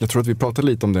jag tror att vi pratade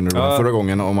lite om det förra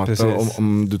gången, om att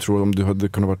om du tror om du hade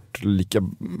kunnat varit lika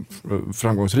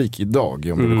framgångsrik idag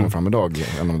om du kom fram idag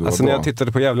än om du var när jag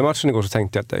tittade på Gävle-matchen igår så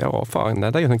tänkte jag att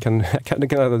jag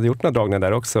kan ha gjort några dragningar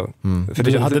där också. För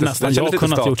det hade nästan jag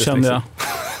kunnat gjort, kände jag.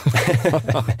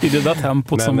 I det där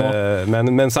tempot som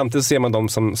var. Men samtidigt ser man de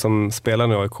som spelar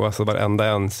nu i AIK, alltså varenda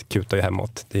en kutar ju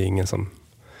hemåt. Det är ingen som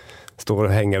står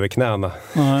och hänger över knäna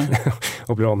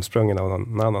och blir omsprungen av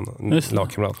någon annan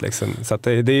lagkamrat. Liksom. Så att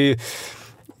det är ju,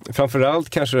 framförallt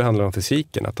kanske det handlar om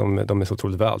fysiken, att de är så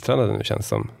otroligt vältränade nu, känns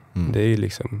som. Det är ju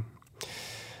liksom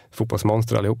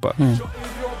fotbollsmonster allihopa.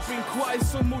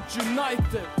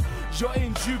 Jag är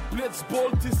en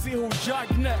djupledsboll till CH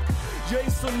Jagne. Jag är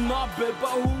som Nabbe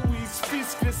Bahois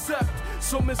fiskrecept.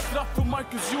 Som en straff för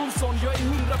Marcus Jonsson. Jag är 100%.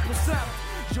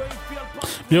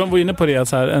 Björn var inne på det,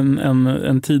 så här,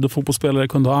 en tid då fotbollsspelare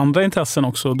kunde ha andra intressen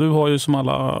också. Du har ju, som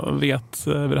alla vet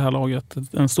vid det här laget,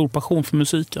 en stor passion för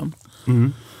musiken.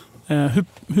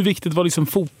 Hur viktigt var liksom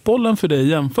fotbollen för dig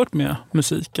jämfört med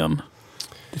musiken?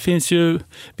 Det finns ju,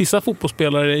 vissa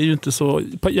fotbollsspelare är ju inte så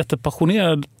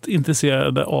jättepassionerat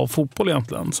intresserade av fotboll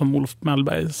egentligen, som Olof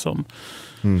Mellberg som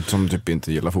typ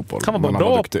inte gillar fotboll. Han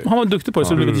var duktig på det,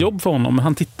 så det blev ett jobb för honom, men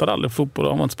han tittade aldrig på fotboll.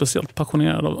 Han var inte speciellt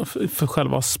passionerad för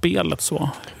själva spelet. Så.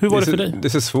 Hur var det för dig? Det är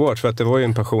så svårt, för att det var ju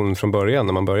en passion från början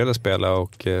när man började spela,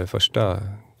 och första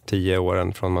 10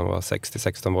 åren från man var 6 till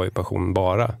 16 var ju passion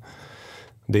bara.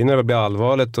 Det är när det blir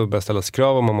allvarligt och börjar ställas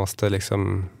krav och man måste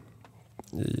liksom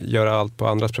göra allt på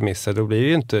andras premisser, då blir det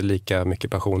ju inte lika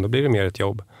mycket passion, då blir det mer ett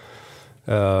jobb.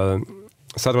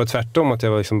 Så det var tvärtom, att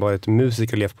jag var liksom bara ett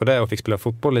musiker och levt på det och fick spela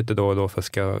fotboll lite då och då för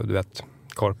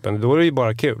korpen. Då är det ju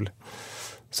bara kul.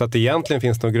 Så att egentligen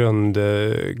finns nog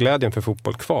grundglädjen för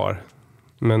fotboll kvar.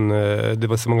 Men det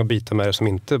var så många bitar med det som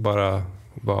inte bara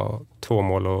var 2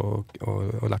 mål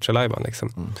och Lattja Lajban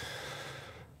liksom.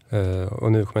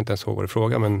 Och nu kommer jag inte ens ihåg vad det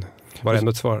fråga, men var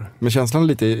ändå ett svar. Men känslan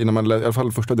lite, innan man, i alla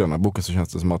fall första delen av boken, så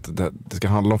känns det som att det ska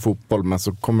handla om fotboll, men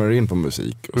så kommer det in på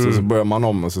musik. Och så börjar man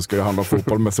om och så ska det handla om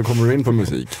fotboll, men så kommer det in på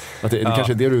musik. Att det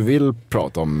kanske är det du vill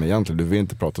prata om egentligen. Du vill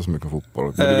inte prata så mycket om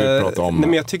fotboll. Du vill prata om... Nej,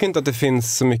 men jag tycker inte att det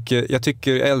finns så mycket. Jag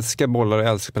älskar bollar, jag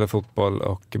älskar spela fotboll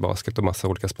och basket och massa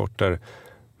olika sporter.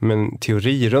 Men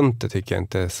teori runt det tycker jag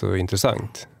inte är så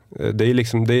intressant. Det är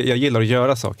liksom, jag gillar att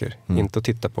göra saker, inte att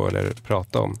titta på eller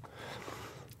prata om.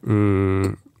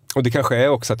 Och det kanske är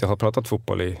också att jag har pratat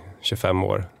fotboll i 25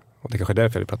 år. Och det kanske är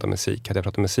därför jag vill prata musik. Hade jag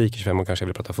pratat musik i 25 år kanske jag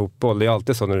vill prata fotboll. Det är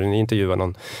alltid så när du intervjuar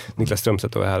någon Niklas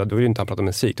Strömstedt och är här, då vill inte han prata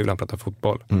musik, då vill han prata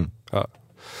fotboll. Ja.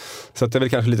 Så att det är väl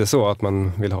kanske lite så att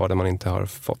man vill ha det man inte har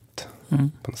fått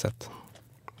på något sätt.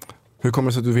 Hur kommer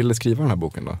det sig att du ville skriva den här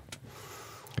boken då?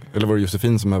 Eller var det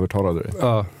Josefin som övertalade dig?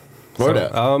 Ja. Var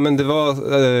det? Ja, men det var,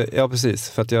 ja precis.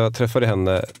 För att jag träffade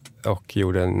henne och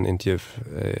gjorde en intervju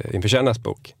inför Kärnas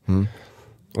bok.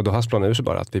 Och då hasplade ur sig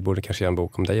bara att vi borde kanske göra en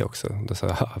bok om dig också. Då sa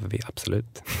jag, ja,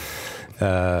 absolut.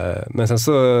 Men sen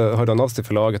så hörde han av sig till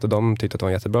förlaget och de tyckte att det var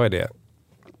en jättebra idé.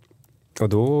 Och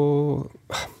då,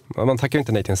 man tackar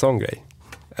inte nej till en sån grej.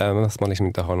 Även om man liksom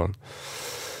inte har någon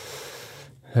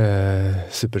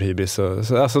superhybris.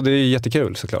 Så alltså det är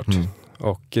jättekul såklart.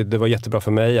 Och det var jättebra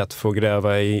för mig att få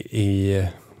gräva i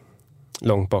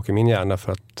långt bak i min hjärna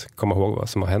för att komma ihåg vad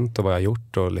som har hänt och vad jag har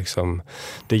gjort. Och liksom,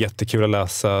 det är jättekul att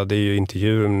läsa. Det är ju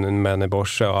intervjuer med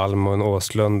Neborsa och Almon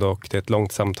Åslund och det är ett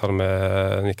långt samtal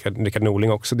med Rickard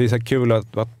Norling också. Det är så kul att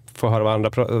få höra vad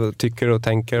andra tycker och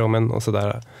tänker om en och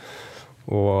sådär.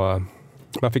 Och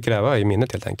man fick gräva i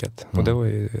minnet helt enkelt. Och det var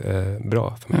ju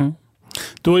bra för mig.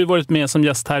 Du har ju varit med som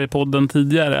gäst här i podden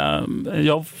tidigare.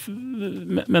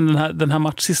 Men den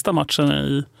här sista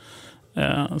matchen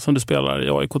som du spelar i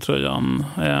AIK-tröjan.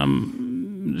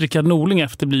 Rickard Norling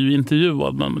efter blir ju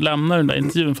intervjuad, men lämnar den där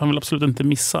intervjun för han vill absolut inte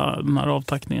missa den här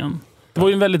avtackningen. Det var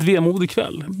ju en väldigt vemodig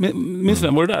kväll. Minns du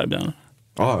den? Var det där, Björn?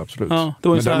 Ja, absolut. Ja, det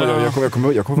var ju jag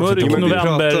kommer mörk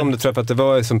november. Om det tror jag att det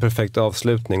var som perfekt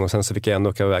avslutning och sen så fick jag ändå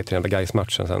åka iväg till den där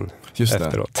Gais-matchen sen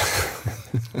efteråt.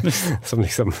 Som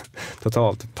liksom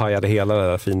totalt pajade hela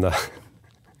det där fina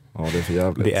det är för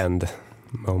jävligt. The end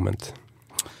moment.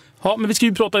 Ja, men vi ska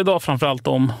ju prata idag framförallt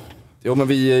om... Jo, men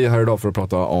vi är här idag för att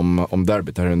prata om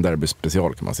derbyt. Det här är en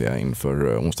derbyspecial kan man säga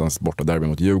inför onsdagens borta derby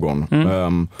mot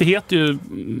Djurgården. Det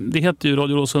heter ju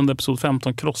Radio Råsunda episod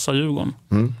 15 Krossa Djurgården.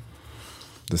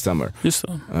 Det stämmer. Just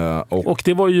det. Och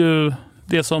det var ju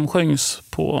det som sjöngs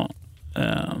på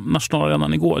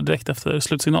nationalarenan igår direkt efter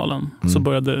slutsignalen. Så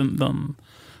började den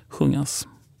sjungas.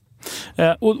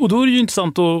 Och då är det ju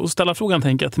intressant att ställa frågan,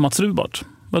 tänker jag, till Mats Rubart.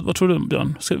 Vad tror du,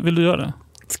 Björn? Vill du göra det?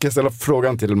 Ska jag ställa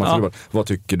frågan till Mats Rubart? Vad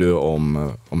tycker du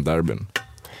om derbyn?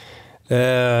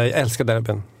 Jag älskar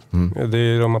derbyn. Det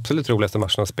är de absolut roligaste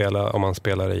matcherna att spela om man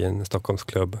spelar i en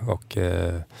Stockholmsklubb. Och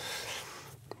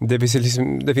det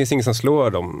finns ingen som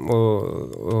slår dem.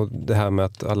 Och det här med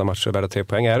att alla matcher är värda 3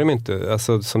 poäng är de inte.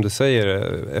 Alltså, som du säger,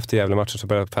 efter Gävle-matchen så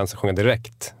börjar fansen sjunga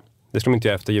direkt. Det ska de inte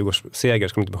göra efter Djurgårds seger,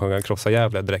 ska de inte sjunga Krossa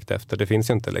Gävle direkt efter. Det finns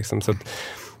ju inte liksom. Så att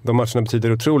de matcherna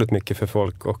betyder otroligt mycket för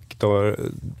folk och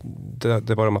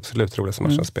det var de absolut roligaste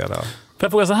matcherna att spela. Får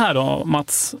jag fråga så här då,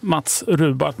 Mats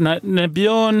Rubart. När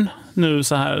Björn nu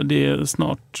så här, det är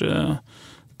snart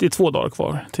det är 2 dagar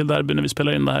kvar till derby när vi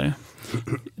spelar in det här.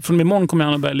 Från imorgon kommer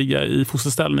han att börja ligga i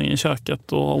fosterställning i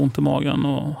köket och ha ont i magen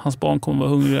och hans barn kommer vara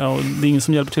hungriga och det är ingen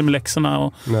som hjälper till med läxorna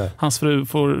och hans fru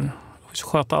får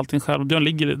sköta allting själv. Björn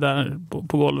ligger där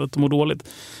på golvet och mår dåligt.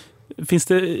 Finns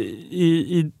det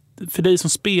för dig som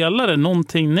spelare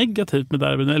någonting negativt med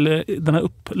derbyn eller den här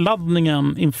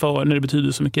uppladdningen inför när det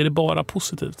betyder så mycket? Är det bara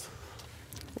positivt?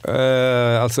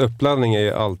 Alltså uppladdning är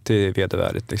ju alltid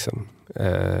vedervärdigt liksom.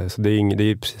 Så det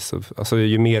är precis så, alltså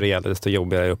ju mer det gäller desto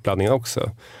jobbigare är uppladdningen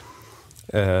också.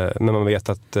 Men man vet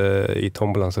att i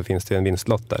tombolan så finns det en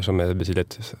vinstlott där som är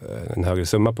betydligt en högre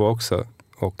summa på också.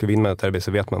 Och vinner man ett derby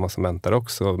så vet man vad som väntar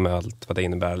också med allt vad det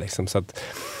innebär liksom. Så att,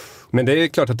 men det är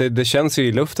klart att det känns ju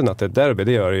i luften att det är ett derby,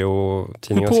 det gör det ju.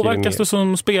 Hur påverkas du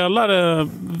som spelare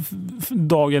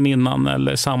dagen innan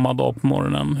eller samma dag på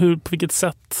morgonen? På vilket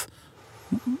sätt?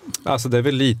 Alltså det är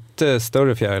väl lite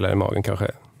större fjärilar i magen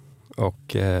kanske.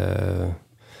 Och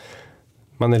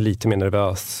man är lite mer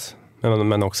nervös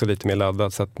men också lite mer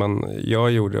laddad. Så att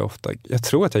jag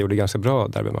tror att jag gjorde ganska bra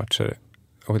derbymatcher.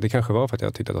 Och det kanske var för att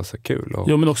jag tyckte att det var så kul.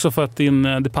 Jo, men också för att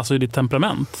det passar ju ditt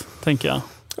temperament, tänker jag.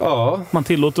 Ja. Man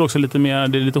tillåter också lite mer,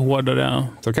 det är lite hårdare.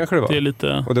 Så kanske det var. Det är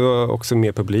lite... Och det var också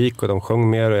mer publik och de sjöng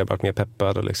mer och jag blev mer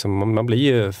peppad. Och liksom, man blir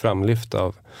ju framlyft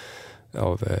av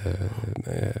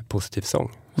positiv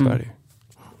sång. Så är det.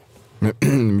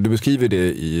 Du beskriver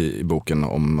det i boken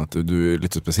om att du är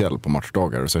lite speciell på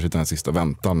matchdagar. Och särskilt den här sista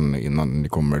väntan innan ni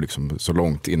kommer liksom så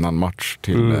långt innan match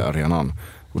till arenan.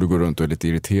 Och du går runt och är lite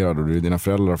irriterad och dina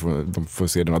föräldrar får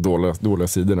se dina dåliga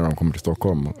sidor när de kommer till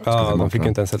Stockholm. Ja, de fick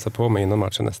inte ens hälsa på mig innan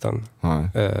matchen nästan.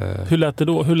 Hur lät det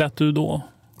då? Hur lät du då?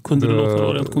 Kunde du låta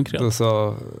då rent konkret? Då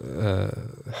sa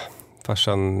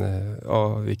farsan,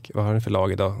 vad har ni för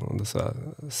lag idag? Och då sa jag,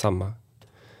 samma.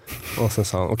 Och sen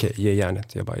sa han, okej, ge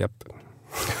järnet. Jag bara, japp.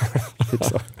 Typ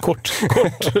så. Kort.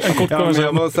 En kort ja, men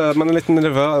jag var så här, man är lite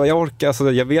nervös. Jag orkar,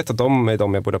 alltså, jag vet att de är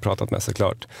de jag borde ha pratat med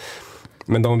såklart.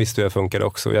 Men de visste hur jag funkade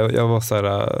också. Jag var så här,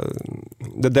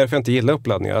 det är därför jag inte gillar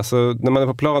uppladdningar. Alltså, när man är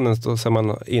på planen så är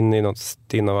man inne i något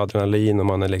stinn av adrenalin och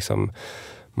man är liksom,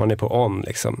 man är på on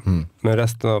liksom. Men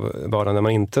resten av vardagen är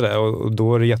man inte det. Och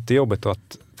då är det jättejobbigt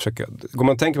att försöka, går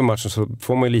man tänker på matchen så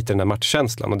får man ju lite den där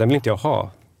matchkänslan och den vill inte jag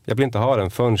ha. Jag vill inte ha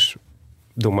den förrän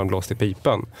domaren blåst i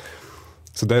pipan.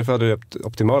 Så därför hade det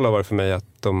optimala varit för mig att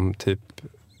de typ,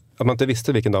 att man inte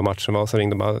visste vilken dag matchen var, så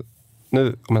ringde man,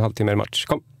 nu om en halvtimme är det match,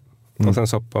 kom. Och sen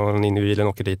så hoppar man in i bilen,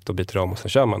 åker dit och byter om och sen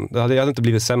kör man. Jag hade inte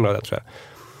blivit sämre av det, tror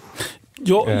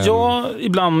jag. Jag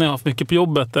ibland när jag har haft mycket på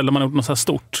jobbet eller man har gjort något så här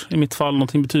stort, i mitt fall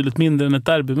något betydligt mindre än ett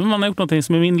derby, men man har gjort något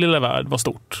som i min lilla värld var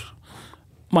stort.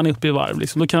 Man är uppe i varv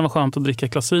liksom. Då kan det vara skönt att dricka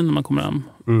ett glas vin när man kommer hem.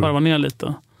 Varva ner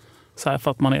lite. Så här,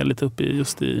 för att man är lite uppe i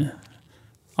just i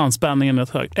anspänningen rätt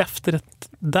hög. Efter ett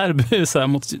derby så här,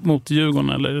 mot Djurgården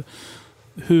eller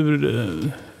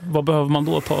vad behöver man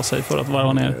då ta sig för att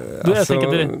varva ner?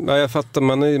 Jag fattar,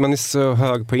 man är så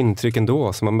hög på intryck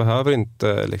ändå så man behöver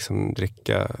inte liksom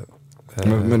dricka.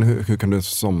 Men hur kan du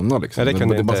somna liksom? Ja,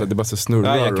 det bara så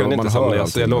snurrar. Nej, jag kunde inte somna.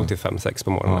 Jag låg till 5-6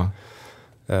 på morgonen.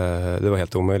 Det var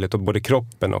helt omöjligt. Och både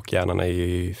kroppen och hjärnan är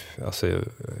ju alltså,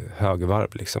 högvarv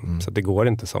liksom. Så det går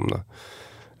inte att somna.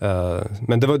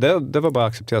 Men det var bara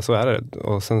att acceptera, så är det.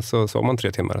 Och sen så sov man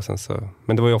 3 timmar.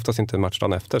 Men det var ju oftast inte en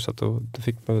matchdagen efter, så att då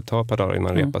fick man ta ett par dagar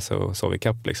innan repa sig och sova i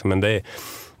kapp. Liksom. Men det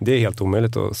är helt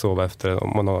omöjligt att sova efter,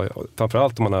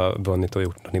 framförallt om man har vunnit och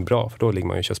gjort något bra, för då ligger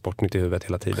man ju och kör Sportnytt i huvudet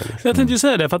hela tiden. Liksom. Jag tänkte ju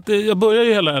säga det, för att jag börjar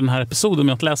ju hela den här episoden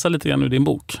med att läsa lite grann ur din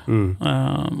bok.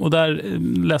 Och där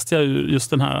läste jag ju just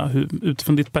den här,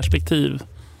 utifrån ditt perspektiv,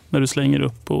 när du slänger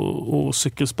upp och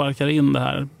cykelsparkar in det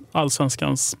här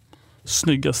allsvenskans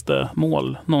snyggaste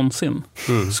mål någonsin.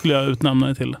 Skulle jag utnämna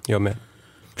dig till. Jag med.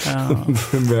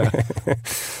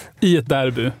 I ett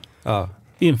derby. Ja.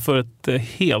 Inför ett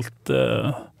helt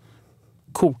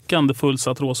kokande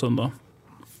fullsatt Råsunda.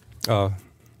 Ja,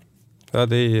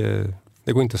 det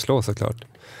går inte att slå såklart.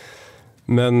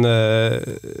 Men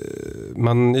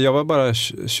jag var bara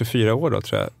 24 år då,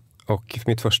 tror jag. Och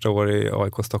mitt första år i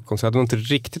AIK Stockholm, så jag hade nog inte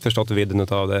riktigt förstått vidden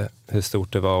av det, hur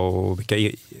stort det var och vilka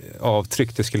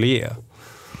avtryck det skulle ge.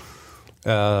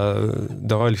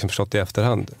 Det har jag liksom förstått i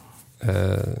efterhand.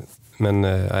 Men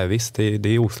visst, det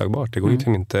är oslagbart. Det går ju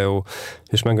liksom inte. Och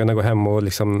hur ska man kunna gå hem och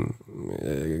liksom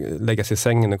lägga sig i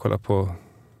sängen och kolla på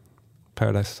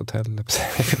Paradise Hotel?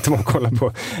 Jag vet inte om man kollar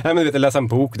på. Nej, men läsa en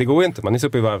bok, det går ju inte. Man är så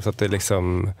uppe i varv så att det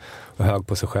liksom är hög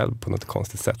på sig själv på något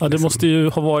konstigt sätt. Ja, det liksom. Måste ju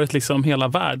ha varit liksom hela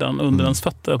världen under ens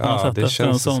fötter på något sätt. Det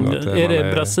känns som att är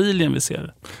det Brasilien vi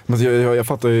ser? Men jag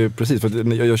fattar ju precis,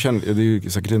 för jag känner, det är ju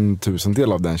säkert en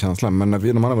 1000-del av den känslan, men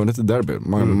när man har vunnit ett derby,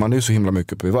 man är ju så himla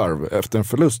mycket uppe i varv. Efter en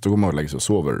förlust då går man och lägger sig och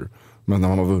sover. Men när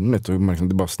man har vunnit då man liksom,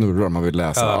 det bara snurrar, man vill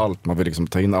läsa allt, man vill liksom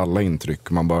ta in alla intryck,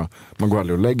 man går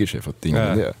aldrig och lägger sig för att det är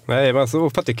ingen idé. Nej, men så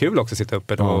för att det är kul också att sitta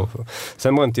uppe då.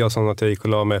 Sen var inte jag sån att jag gick och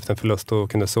la mig efter en förlust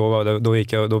och kunde sova.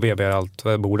 Då vevade jag allt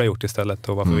vad jag borde ha gjort istället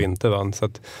och varför vi inte vann. Så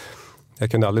att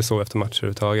jag kunde aldrig sova efter matcher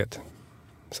överhuvudtaget.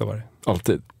 Så var det.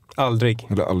 Alltid? Aldrig.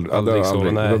 Aldrig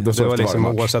sova. Nej, det var liksom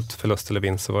oavsett förlust eller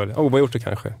vinst så var det, vad gjort det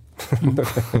kanske?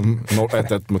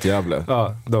 1-1 mot Gävle.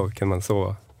 Ja, då kan man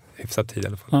sova hyfsat tid i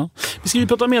alla fall. Ja. Vi ska ju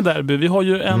prata med derby. Vi har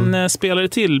ju en spelare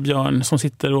till, Björn, som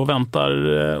sitter och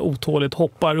väntar otåligt,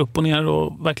 hoppar upp och ner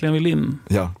och verkligen vill in.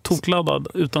 Ja. Tokladdad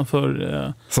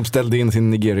utanför. Som ställde in sin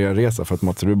Nigeria-resa för att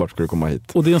Mats Rubart skulle komma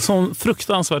hit. Och det är en sån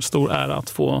fruktansvärt stor ära att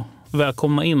få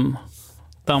välkomna in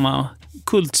denna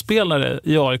kultspelare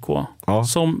i AIK. Ja.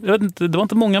 Som, jag vet inte, det var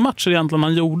inte många matcher egentligen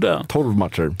man gjorde. 12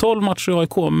 matcher. 12 matcher i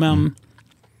AIK, men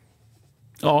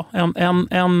ja,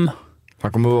 en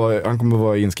Han kommer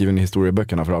vara inskriven i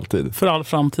historieböckerna för alltid. För all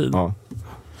framtid. Ja.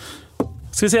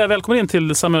 Ska vi säga välkommen in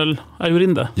till Samuel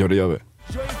Ayurinde? Ja, det gör vi.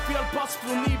 Jag är fel pass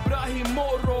från Ibrahim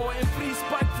Moro, en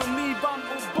frispark från Ivan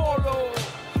Oboro.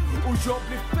 Och jag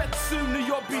blir fett sur när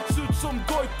jag byts ut som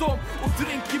Goitom och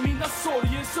dränker mina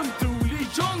sorger som Dooley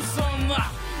Johnson.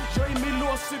 Jag är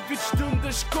Milosevic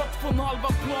dunderskott från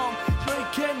halva plan. Jag är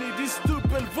Kennedys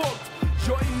dubbelvolt.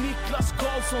 Jag är Niklas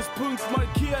Karlssons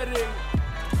punktmarkering.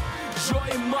 Jag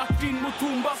är Martin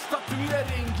Mutumbas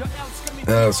statuering. Jag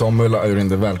älskar min... Samuel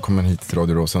Ayurinde, välkommen hit till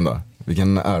Radio Råsunda.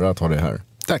 Vilken ära att ha dig här.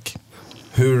 Tack.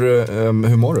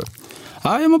 Hur mår du?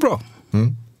 Ja, jag mår bra.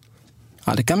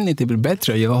 Ja, det kan väl inte bli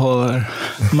bättre. Jag har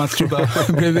Mats Rubart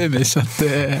bredvid mig, så att,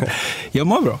 jag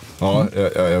mår bra. Ja,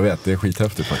 jag vet. Det är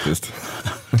skithäftigt faktiskt.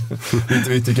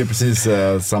 Vi tycker precis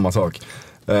samma sak.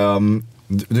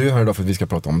 Du är här idag för att vi ska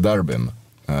prata om derbyn.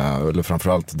 Eller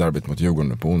framförallt derbyt mot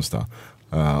Djurgården på onsdag.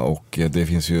 Och det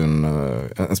finns ju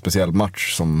en speciell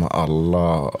match som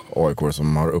alla AIK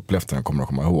som har upplevt den kommer att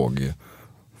komma ihåg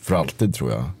för alltid,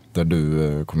 tror jag. Där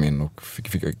du kom in och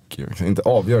fick inte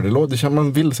avgöra.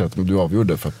 Man vill säga att du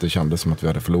avgjorde för att det kändes som att vi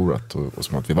hade förlorat och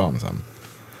som att vi vann sen.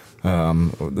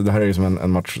 Och det här är ju som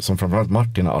en match som framförallt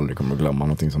Martin aldrig kommer att glömma.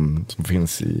 Någonting som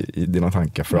finns i dina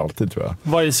tankar för alltid, tror jag.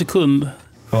 Varje sekund.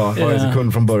 Ja, varje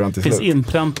sekund från början till slut. Finns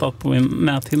inpräntat på min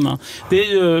näthinna. Det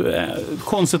är ju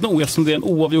konstigt nog, eftersom det är en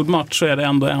oavgjord match, så är det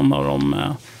ändå en av de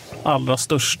allra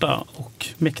största och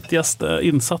mäktigaste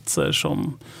insatser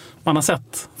som man har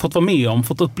sett, fått vara med om,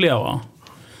 fått uppleva.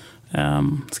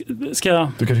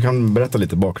 Du kanske kan berätta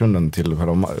lite bakgrunden till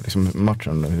liksom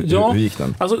matchen. Hur gick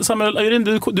den? Alltså, Samuel,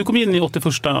 du kom in i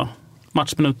 81:a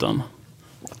matchminuten.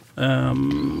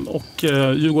 Och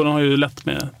Djurgården har ju lett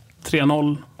med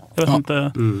 3-0. Jag vet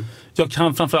inte. Jag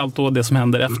kan framförallt då det som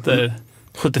händer efter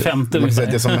 75.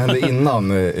 Det som hände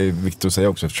innan är viktigt att säga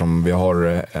också, eftersom vi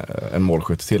har en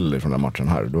målskytt till från den matchen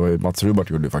här. Då Mats Rubart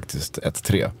gjorde faktiskt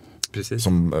 1-3. Precis.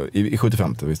 Som i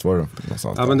 75, visst var det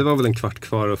någonstans? Ja, men det var väl en kvart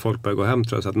kvar och folk började gå hem,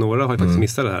 tror jag. Så att några har ju faktiskt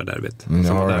missat det här derbyt.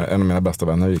 Jag har en av mina bästa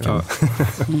vänner gick hem.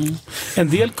 En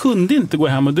del kunde inte gå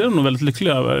hem, och det är de nog väldigt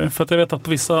lyckliga över. För att jag vet att på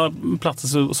vissa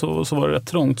platser så var det rätt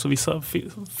trångt, så vissa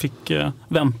fick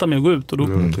vänta med att gå ut. Och då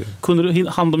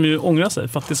hann de ju ångra sig.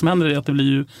 För att det som händer är att det blir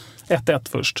ju 1-1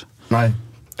 först. Nej,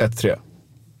 1-3.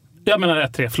 Jag menar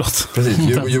 1-3, förlåt. Precis,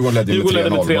 Djurgården ledde med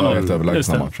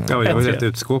 3-0. Ja, jag var rätt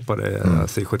utskåpade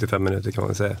i 75 minuter, kan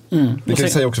man säga. Vi kan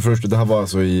säga också först, det här var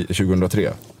alltså i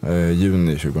 2003,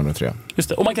 juni 2003. Just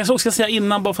det, och man kanske också ska säga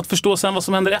innan, bara för att förstå sen vad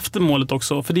som händer efter målet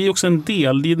också. För det är också en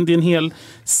del, det är en hel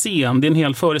scen, det är en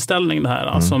hel föreställning det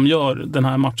här som gör den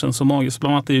här matchen så magisk.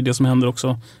 Bland annat är det som händer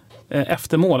också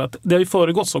efter målet. Det har ju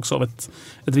föregåtts också av ett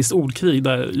visst ordkrig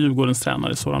där Djurgårdens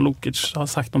tränare Zoran Lukic har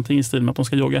sagt någonting i stil med att de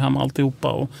ska jogga hem alltihopa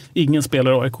och ingen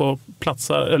spelare AIK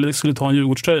platsar eller skulle ta en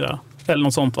Djurgårdströja eller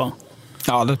något sånt, va?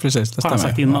 Ja, det är precis. Det stämmer. Har han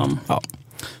sagt innan. Ja.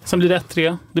 Sen blir det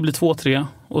 1-3, det blir 2-3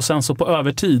 och sen så på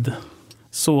övertid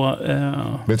så...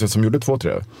 Vet du vad som gjorde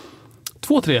 2-3?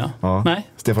 2-3? Ja. Nej.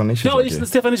 Stefan Ishizaki. Ja,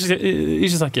 Stefan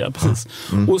Ishizaki, ja, precis.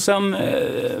 Och sen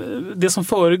det som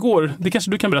föregår, det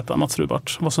kanske du kan berätta, Mats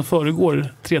Rubart, vad som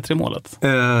föregår 3-3-målet.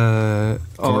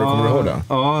 Kommer du ihåg det?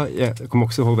 Ja, jag kommer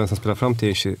också ihåg vem som spelade fram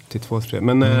till 2-3.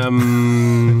 Men...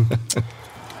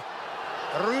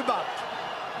 Rubart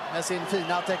med sin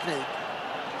fina teknik.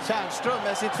 Tjärnström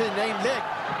med sitt fina inlägg.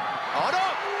 Ja då!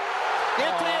 Det är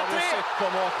 3-3! På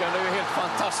maken, det är ju helt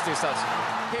fantastiskt alltså.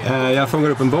 Jag fångar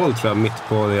upp en boll, tror jag, mitt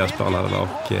på deras planhalva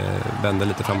och vänder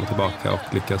lite fram och tillbaka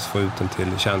och lyckas få ut den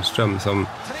till Tjärnström som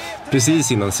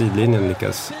precis innan sidlinjen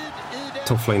lyckas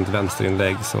toffla in till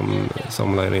vänsterinlägg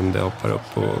som Lajrinde hoppar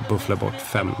upp och bufflar bort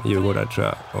 5 Djurgårdar, tror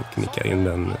jag, och nickar in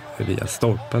den via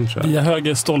stolpen, tror jag. Via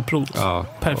höger stolprot. Ja,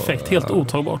 perfekt, helt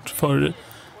otagbart för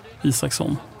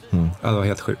Isaksson. Ja, det var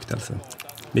helt sjukt alltså.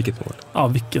 Vilket mål. Ja,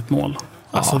 vilket mål.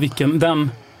 Alltså vilket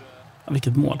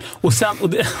mål. Och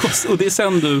det är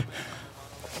sen du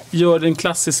gör den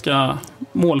klassiska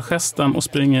målgesten och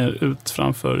springer ut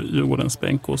framför Djurgårdens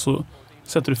bänk och så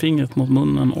sätter du fingret mot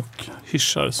munnen och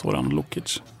hyschar Zoran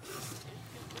Lukic.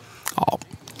 Ja,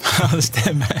 det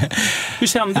stämmer. Hur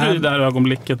kände du i det där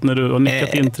ögonblicket när du har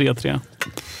nickat in 3-3?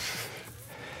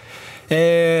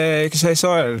 Jag kan säga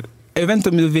så här. Jag vet inte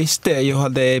om du visste, jag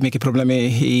hade mycket problem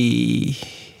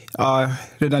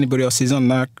redan i början av säsongen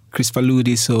när Chris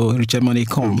Faludis och Richard Money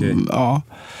kom. Okay. Ja.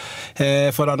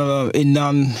 För att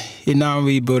innan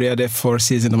vi började för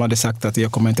säsongen, de hade sagt att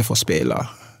jag kommer inte få spela.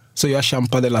 Så jag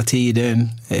kämpade hela tiden.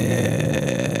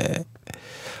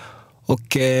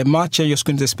 Och matchen jag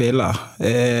skulle inte spela.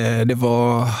 Det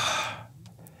var...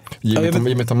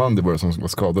 Jimmy Tamandi var det som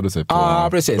skadade sig på...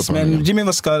 precis. Men Jimmy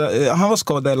var skadad. Han var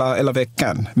skadad hela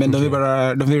veckan. Men de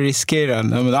vill riskera.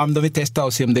 De vill testa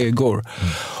och se om det går.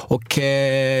 Och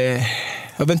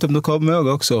jag vet inte om du kommer ihåg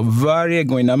också. Varje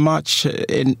gång någon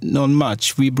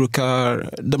match,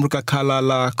 de brukar kalla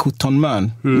alla 17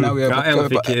 man. En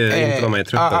fick inte vara med i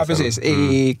truppen. Precis.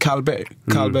 I Karlberg.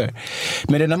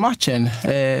 Men den här matchen,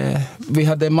 vi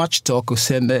hade matchtalk och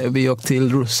sen vi åkte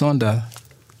till Rosunda.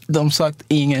 De sagt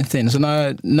ingenting. Så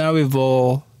när vi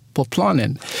var på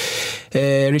planen,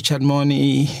 Richard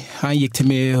Money, han gick till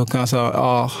mig och han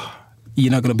sa,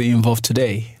 you're not gonna be involved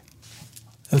today.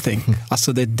 Jag tänkte,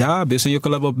 alltså det är derby. Så jag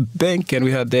kollade på bänken,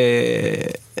 vi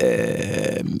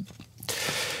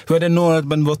hade några,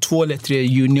 men var 2 eller 3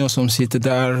 junior som sitter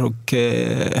där och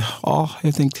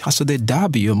jag tänkte, alltså det är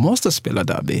derby, jag måste spela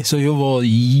derby. Så jag var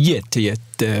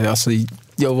alltså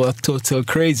jag var total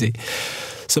crazy.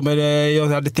 Så jag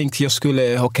hade tänkt att jag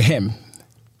skulle åka hem.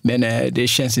 Men det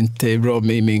känns inte bra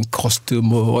med min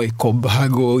kostym och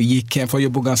AIK-bag och gick hem för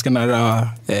jag bor ganska nära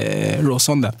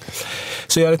Råsunda.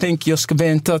 Så jag tänkte jag ska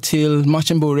vänta till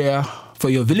matchen börjar, för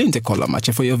jag vill inte kolla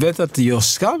matchen för jag vet att jag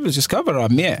ska vara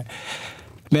med.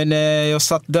 Men jag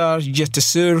satt där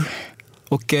jättesur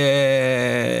och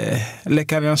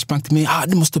läkaren sprang till mig,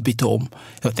 du måste byta om.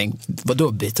 Jag tänkte,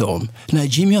 vadå byta om? När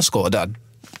Jimmy är skadad,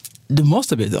 du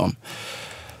måste byta om.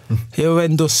 Jag var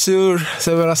ändå sur, så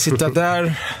jag bara sitta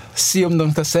där, se om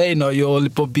de kan säga något. Jag håller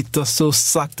på att byta så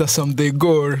sakta som det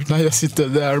går när jag sitter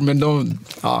där, men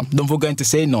de vågar inte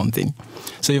säga någonting.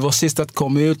 Så jag var sist att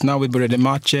komma ut när vi började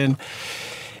matchen.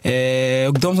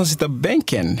 Och de som sitter på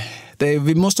bänken,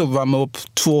 vi måste vara upp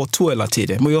 2-2 hela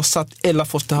tiden. Men jag satt hela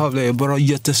första halvlek och bara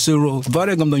jättesur. Och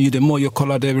varje gång de gjorde mål, jag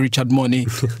kollade Richard Money.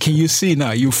 Can you see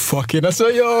now, you fucking... Alltså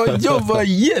jag var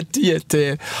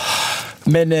jätte...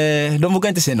 Men de vågade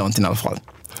inte säga någonting i alla fall.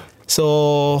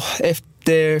 Så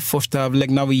efter första halvlek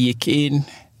när vi gick in,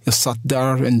 jag satt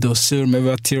där ändå sur, men vi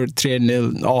var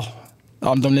 3-0.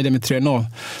 De ledde med 3-0.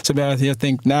 Så jag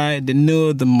tänkte, nej, det är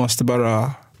nu de måste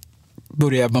bara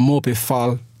börja värma upp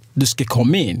ifall du ska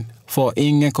komma in. För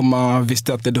ingen kommer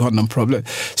visste att du har någon problem.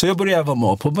 Så jag började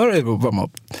värma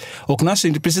upp. Och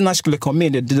precis när jag skulle komma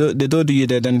in, det då du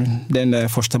gjorde den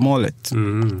första målet.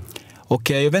 Och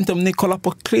jag vet inte om ni kollar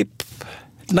på klipp.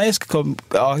 När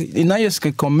jag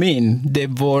ska komma in, det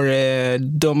var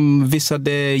de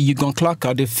visade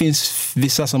Djurgården-klackar. Det finns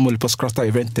vissa som håller på att skratta,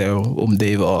 jag vet inte om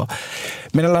det var.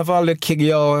 Men i alla fall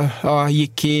jag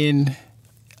gick in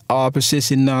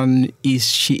precis innan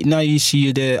Ishi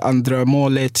gjorde andra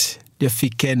målet. Jag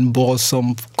fick en boll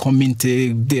som kom inte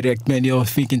direkt, men jag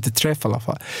fick inte träffa i alla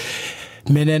fall.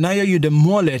 Men när jag gjorde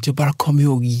målet, jag bara kom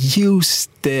ihåg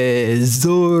just det,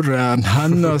 Zoran,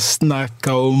 han har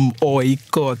snackat om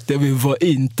AIK, det var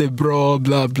inte bra,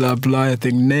 bla bla bla. Jag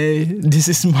tänkte, nej, this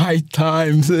is my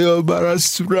time. Så jag bara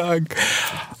sprang.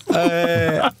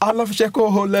 Alla försöker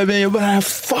hålla mig, jag bara,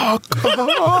 fuck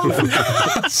off.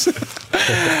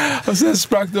 Och sen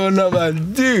sprang de och bara,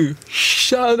 du,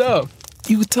 shut up,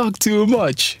 you talk too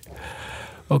much.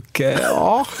 Och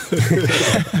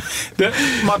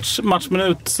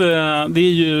matchminut, det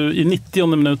är ju i 90:e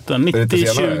minuten,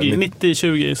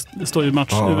 90-20 står ju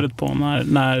matchhuvudet på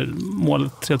när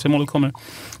 3-3 målet kommer.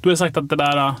 Du har sagt att det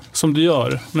där som du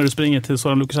gör när du springer till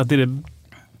Zoran Lukic, att det är det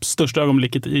största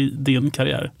ögonblicket i din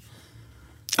karriär.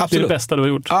 Absolut. Det är det bästa du har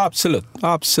gjort.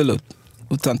 Absolut.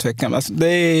 Utan tvekan. Alltså, det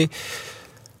är,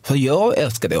 för jag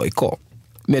älskade AIK.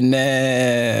 Men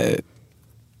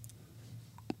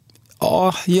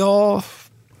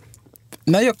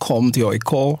när jag kom till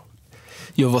AIK,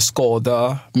 jag var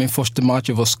skadad. Min första match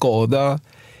jag var skadad.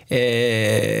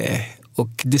 Och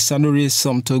det Sanuri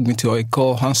som tog mig till AIK,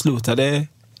 han slutade.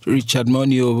 Richard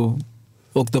Money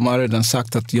och de har redan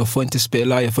sagt att jag får inte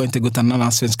spela, jag får inte gå till en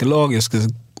annan svenska lag. Jag ska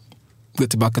gå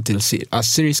tillbaka till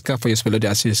Assyriska, för jag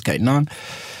spelade Assyriska innan.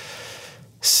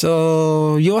 Så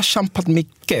jag har kämpat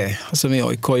mycket. Alltså med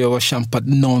AIK, jag har kämpat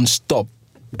non-stop.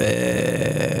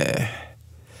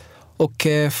 Och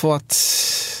för att,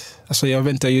 alltså jag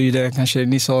vet inte, jag gjorde kanske,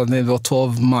 ni sa det var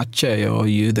 12 matcher jag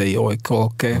gjorde i AIK,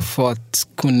 och för att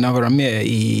kunna vara med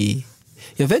i,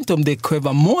 jag vet inte om det är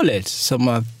själva målet som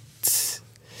att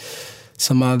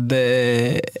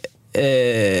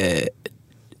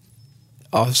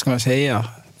hur ska man säga,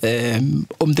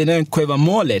 om det är själva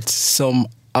målet som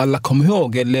alla kommer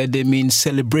ihåg, eller det är min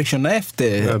celebration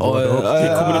efter.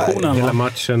 Kombinationen, hela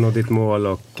matchen och ditt mål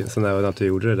och sådär, att du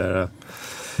gjorde det där.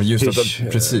 Men just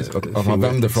att man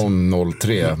vänder från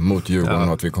 0-3 mot Djurgården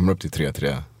och att vi kommer upp till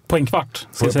 3-3. På en kvart.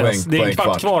 Det är en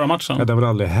kvart kvar av matchen. Ja, det har väl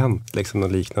aldrig hänt liksom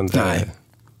något liknande. Nej.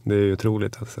 Det är ju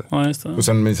otroligt alltså. Ja, just det. Och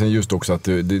sen just också att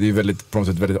det är väldigt, på något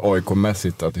sätt väldigt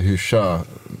AIK-mässigt att hyscha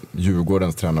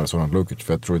Djurgårdens tränare Zoran Lukic.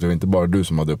 För jag tror att det var inte bara du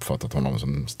som hade uppfattat honom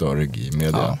som störig i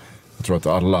media. Ja. Jag tror att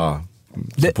alla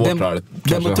supportrar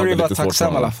den motorer var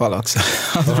tacksam i alla fall också.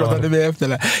 Han pratade med efter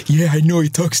det. Yeah, I know he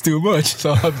talks too much.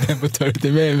 Så den motorer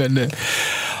till mig, men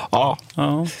ja.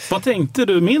 Vad tänkte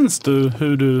du? Minns du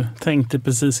hur du tänkte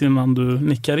precis innan du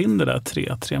nickar in det där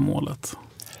 3-3 målet?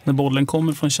 När bollen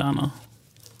kommer från kärna.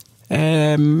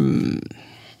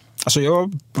 Alltså jag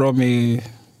var bra med,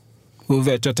 och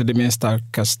vet att det är min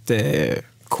starkaste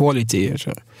quality.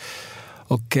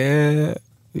 Och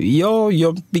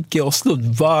jag bygger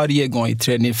slut varje gång i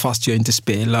träning fast jag inte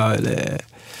spelar.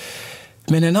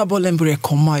 Men när bollen börjar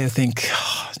komma, jag tänker,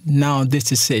 now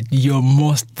this is it. Jag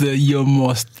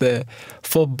måste.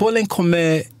 För bollen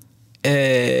kommer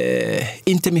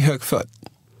inte med hög fot.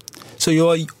 Så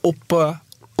jag är uppe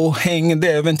och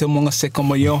hängde, jag vet inte hur många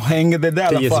sekunder jag hängde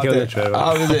där. 10 sekunder tror jag.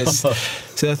 Ja, precis.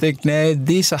 Så jag tänkte, nej,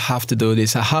 I have to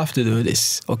do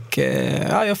this. Och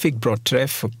jag fick bra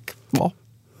träff och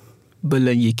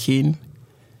bollen gick in.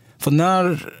 För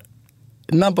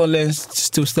när bollen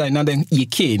stod där, när den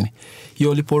gick in, jag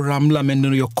höll på att ramla, men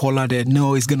när jag kollade,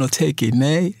 no, it's gonna take it.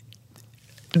 Nej,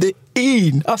 det är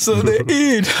in. Alltså, det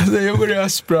är in. Så jag började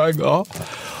sprang,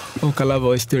 och alla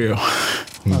var i stereo.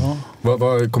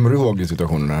 Vad kommer du ihåg i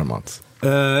situationen här, Mats?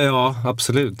 Ja,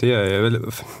 absolut. Det gör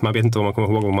jag. Man vet inte vad man kommer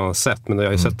ihåg vad man har sett, men jag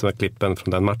har ju sett de här klippen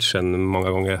från den matchen många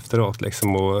gånger efteråt.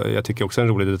 Liksom. Och jag tycker också en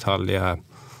rolig detalj är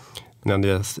när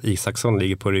Andreas Isaksson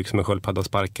ligger på rygg som en sköldpadda och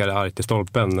sparkar argt i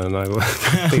stolpen när han går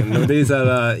in. Och det är så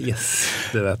här, yes,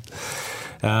 du vet.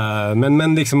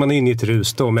 Men liksom man är inne i ett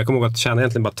rus då. Men jag kommer ihåg att tjäna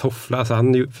egentligen bara toffla. Alltså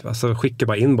han skickar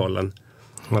bara in bollen.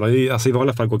 Man har ju, alltså i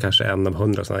vanliga fall går kanske 1 av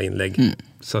 100 sådana inlägg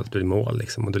så att det blir mål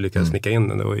liksom, och du lyckas snicka in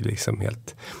den. Det var ju liksom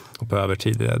helt på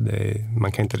övertid.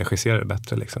 Man kan inte regissera det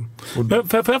bättre liksom.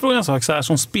 Får jag fråga en sak så här,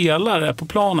 som spelare på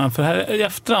planen, för här i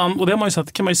efterhand, och det har man ju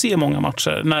sett, kan man ju se i många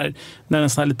matcher när en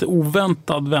sån här lite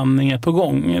oväntad vändning är på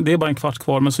gång. Det är bara en kvart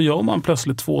kvar, men så gör man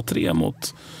plötsligt 2-3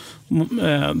 mot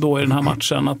då i den här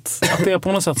matchen, att det är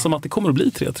på något sätt som att det kommer att bli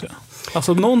 3-3.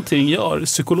 Alltså någonting gör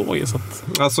psykologiskt att...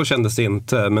 Ja, så kändes det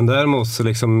inte. Men däremot så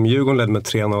liksom Djurgården ledde med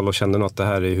 3-0 och kände nog att det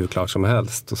här är hur klart som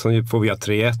helst. Och sen får vi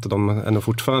 3-1 och de är nog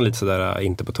fortfarande lite sådär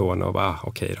inte på tårna och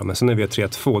okej då. Men sen när vi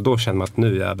 3-2, då känner man att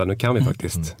nu jävlar, nu kan vi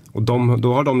faktiskt. Och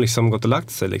då har de liksom gått och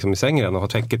lagt sig liksom i sängen och har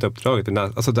täckt uppdraget.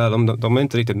 Alltså där de är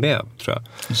inte riktigt med, tror jag.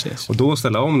 Precis. Och då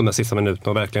ställa om de här sista minuterna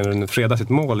och verkligen freda sitt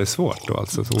mål är svårt då.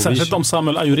 Alltså, särskilt om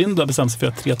Samuel Ayurindo bestämt sig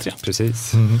för 3-3.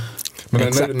 Precis. Men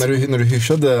när du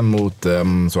hyschade mot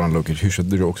Zoran Lukic,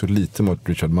 hyschade du också lite mot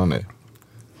Richard Money?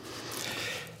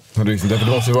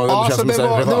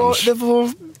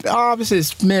 Ja,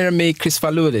 precis. Mer med Chris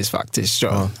Valulis faktiskt,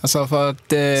 tror jag. Alltså för att...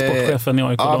 Sportchefen i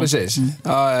AIK. Ja, precis.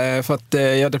 För att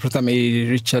jag hade pratat med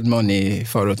Richard Money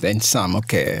förut ensam,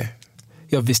 och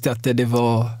jag visste att det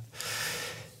var...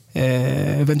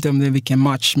 jag vet inte om det är vilken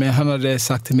match, men han hade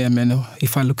sagt till mig, men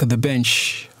if I look at the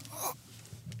bench,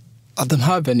 I don't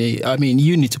have any, I mean,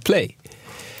 you need to play.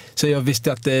 Så jag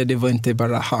visste att det var inte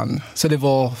bara han. Så det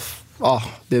var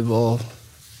det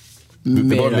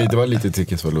var lite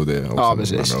Tickets Valou det också. Ja,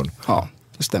 precis. Ja,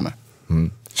 det stämmer.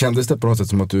 Kändes det på något sätt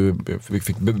som att du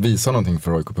fick visa någonting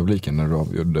för AIK-publiken när du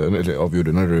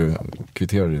avgjorde när du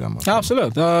kvitterade i den matchen? Ja,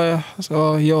 absolut.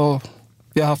 Alltså, jag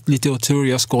har haft lite otur,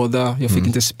 jag skadade, jag fick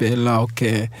inte spela, och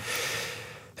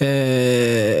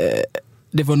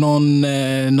det var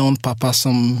någon pappa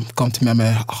som kom till mig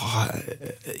med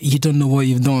you don't know what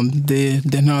you've done.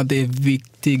 Den här det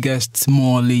viktigaste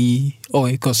mål i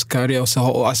AIKs karriär,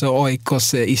 alltså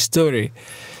AIKs historia.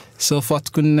 Så för att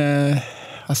kunna,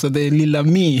 alltså det lilla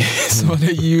som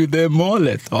hade gjorde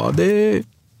målet, det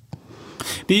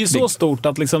är ju så stort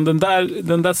att liksom den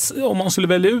där, om man skulle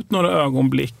välja ut några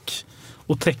ögonblick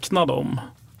och teckna dem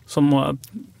som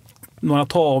några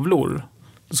tavlor,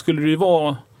 då skulle det ju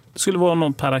vara... Det skulle vara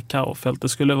någon Per Kaufeld, det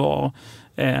skulle vara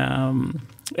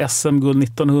SM-guld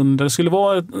 1900. Det skulle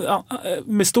vara,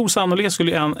 med stor sannolikhet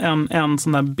skulle en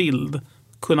sån här bild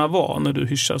kunna vara när du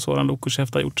hyschar Zoran Lukic efter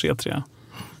att ha gjort 3-3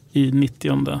 i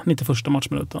 91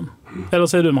 matchminuten. Eller vad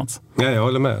säger du, Mats? Ja, jag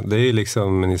håller med. Det är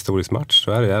liksom en historisk match.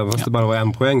 Så är det. Även fast det bara var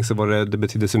 1 poäng så det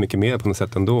betydde så mycket mer på något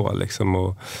sätt ändå. Liksom,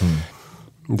 och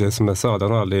det som jag sa, det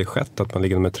har aldrig skett att man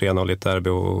ligger med 3-0 i ett derby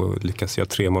och lyckas göra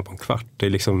 3 mål på en kvart. Det är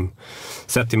liksom,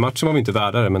 sett i matchen var vi inte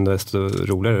värdare, men desto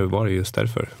roligare var det just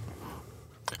därför.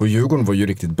 Och Djurgården var ju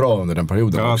riktigt bra under den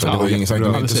perioden. Ja, det var ju inget sagt,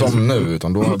 inte som nu,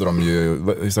 utan då hade de ju,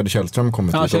 visst hade Källström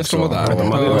kommit ut också.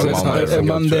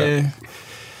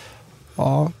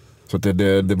 Ja. Så att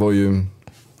det var ju...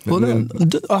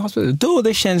 Då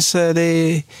det känns...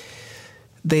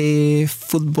 Det är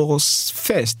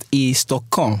fotbollsfest i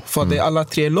Stockholm. För det alla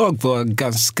 3 lag var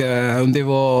ganska... Om det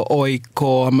var AIK,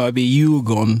 Hammarby,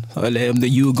 Djurgården. Eller om det är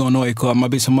Djurgården, AIK,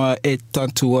 Hammarby som har 1,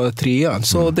 2, 3.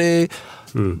 Så det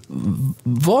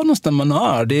var någonstans man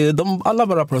har. Alla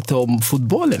bara pratar om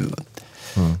fotbollen.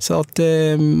 Så att...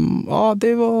 ja,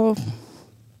 det var...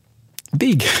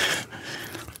 big.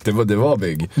 Det var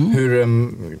big.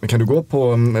 Hur kan du gå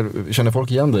på, känner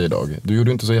folk igen dig idag? Du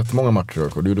gjorde inte så jättemånga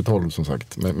matcher, du gjorde 12 som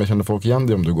sagt. Men känner folk igen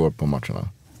dig om du går på matcherna?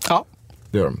 Ja.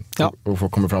 Det gör de? Ja. Och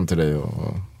folk kommer fram till dig?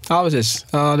 Ja, precis.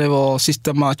 Ja, det var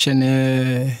sista matchen,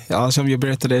 som jag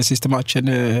berättade, sista matchen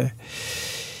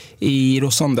i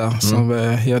Rosonda. Som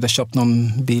jag hade köpt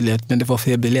någon biljett, men det var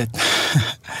fel biljett.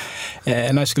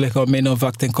 När jag skulle komma in och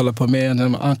vakten kollade på mig, och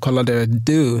han kollade,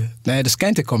 du ska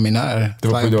inte komma in här. Det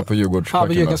var på Djurgårdsparken?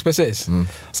 Ja, på Djurgårds, precis.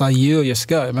 Så han, jag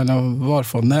ska, men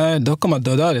varför? Nej, då kommer jag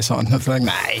döda dig, sånt. Jag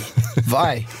tänkte, nej,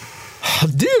 vad?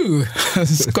 Du,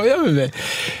 skojar med mig?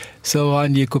 Så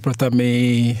han gick och pratade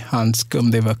med hans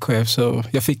om det var chef, så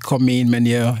jag fick komma in, men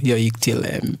jag gick till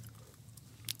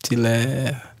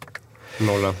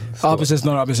norra. Ja, precis,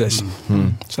 norra, precis.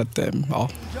 Så att, ja.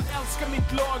 Jag älskar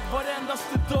mitt lag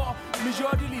varendaste dag, men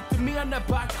gör det lite mer när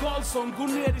Bert Karlsson går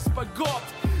ner i spagat.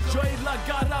 Jag är La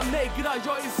Garra Negra,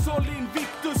 jag är Sol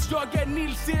Invictus, jag är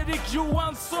Nils-Erik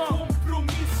Johansson.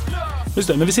 Kompromisslös. Just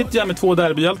det, men vi sitter här med 2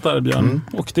 derbyhjältar, Björn.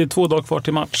 Och det är 2 dagar kvar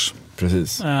till match.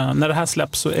 Precis. När det här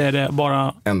släpps så är det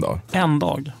bara en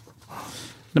dag.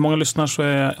 När många lyssnar så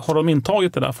har de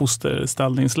intagit det där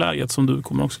fosterställningsläget som du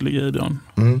kommer också ligga i, Björn.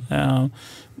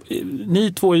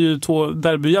 Ni 2 är ju 2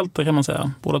 derbyhjältar, kan man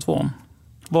säga, båda 2.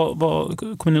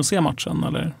 Kommer ni att se matchen,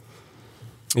 eller?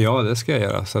 Ja, det ska jag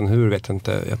göra. Sen hur vet jag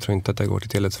inte. Jag tror inte att jag går till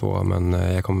Tele2,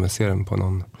 men jag kommer att se den på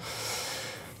någon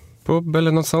pub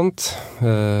eller något sånt.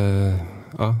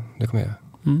 Ja, det kommer jag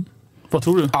göra. Vad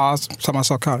tror du? Ja, samma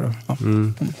sak här. Ja.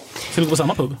 Ska du gå på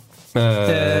samma pub?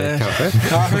 Kanske.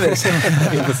 Ja,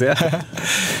 vi får se.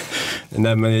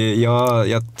 Nej, men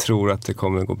jag tror att det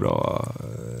kommer gå bra.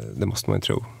 Det måste man ju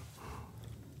tro.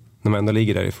 När man ändå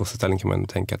ligger där i fosterställning kan man ändå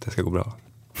tänka att det ska gå bra.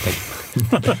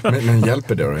 men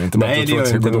hjälper det då? Inte bara nej, det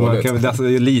gör inte. Alltså,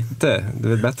 det är lite.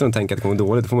 Det är bättre att tänka att det kommer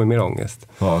dåligt. Då får man mer ångest.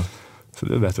 Ja. Så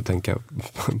det är bättre att tänka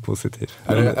positivt.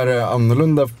 Är det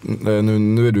annorlunda,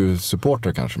 nu är du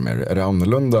supporter kanske mer, är det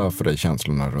annorlunda för dig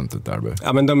känslorna runt ett derby?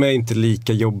 Ja, men de är inte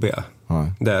lika jobbiga.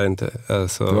 Nej. Det är inte.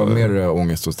 Alltså, det var mer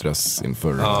ångest och stress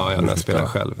inför? Ja, när jag spelar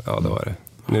själv. Ja, det var det.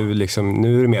 Nu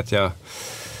är det med att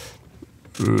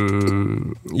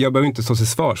jag behöver inte stå till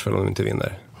svars för om de inte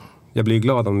vinner. Jag blir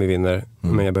glad om vi vinner,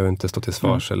 men jag behöver inte stå till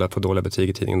svars eller få dåliga betyg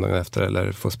i tidningen dagen efter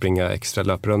eller få springa extra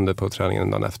löprunder på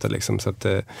träningen dagen efter. Liksom. Så att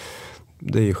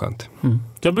det är ju skönt.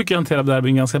 Jag brukar hantera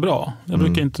derbyn ganska bra.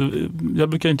 Jag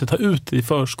brukar inte ta ut i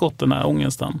förskott den här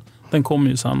ångesten. Den kommer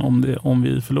ju sen om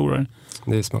vi förlorar.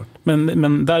 Det är smart.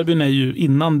 Men derbyn är ju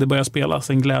innan det börjar spelas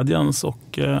en glädjens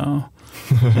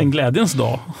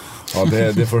dag. Ja, det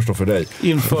är först då för dig.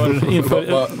 Det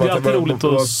är alltid roligt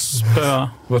att spöa.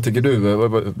 Vad tycker du?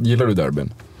 Gillar du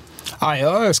derbyn? Ja,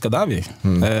 jag älskar derby.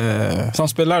 Som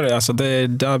spelare, alltså det är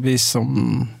derby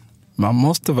som man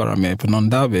måste vara med på någon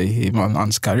derby i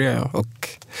hans karriär. Och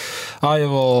ja, jag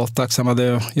var tacksam att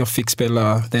jag fick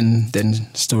spela den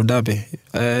stora derby.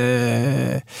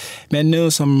 Men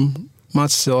nu som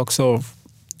Mats också,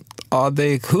 ja, det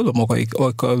är kul om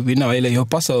AIK vinner, eller jag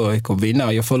hoppas att AIK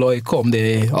vinner. Jag får AIK om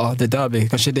det är derby.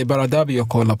 Kanske det är bara derby jag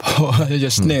kollar på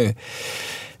just nu.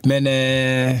 Men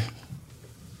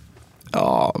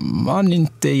man är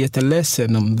inte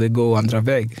jätteledsen om det går andra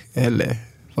väg heller.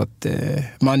 För att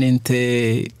man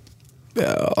inte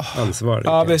ansvarig.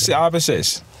 Ja,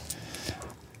 precis.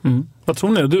 Vad tror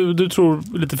ni? Du tror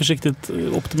lite försiktigt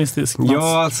optimistisk, Mats?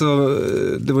 Ja, alltså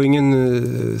det var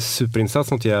ingen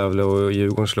superinsats mot Gävle och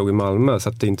Djurgården slog i Malmö, så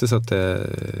att det är inte så att det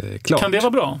är klart. Kan det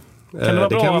vara bra? Kan det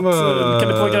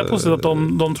påverka positivt att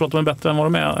de tror att de är bättre än vad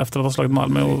de är efter att ha slagit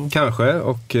Malmö? Kanske,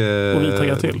 och vi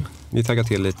taggar till. Vi taggar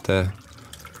till lite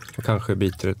och kanske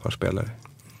byter ett par spelare.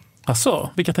 Asså,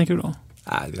 vilka tänker du då?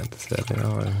 Nej, det vill jag inte säga.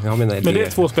 Jag har mina idéer. Men det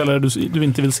är 2 spelare du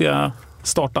inte vill se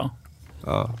starta?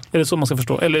 Ja. Är det så man ska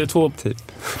förstå? Eller är det 2? Typ.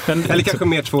 Eller kanske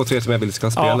mer 2-3 som jag vill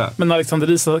ska spela. Ja, men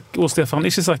Alexander Isak och Stefan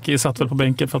Ishizaki satt väl på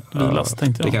bänken för att vilas,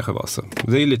 tänkte jag. Det kanske var så.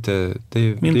 Det är lite, det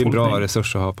är en bra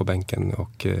resurs att ha på bänken.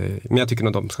 Men jag tycker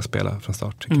nog de ska spela från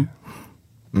start, tycker jag.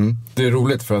 Det är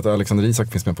roligt för att Alexander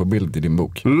Isak finns med på bild i din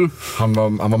bok. Han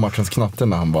var matchens knatte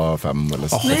när han var 5 eller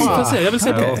 6. Nej, jag vill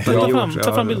se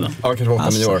ta fram bilden. Ja, kanske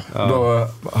 8-9 år. Då,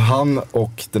 han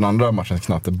och den andra matchens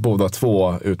knatte, båda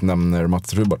 2 utnämner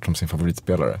Mats Rubart som sin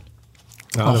favoritspelare.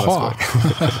 Ja, det var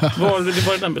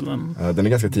Var är den bilden? Den är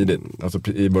ganska tidig, alltså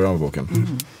i början av boken.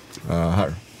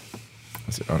 Här.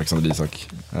 Alexander Isak,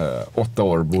 8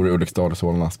 år, bor i Ulriksdal,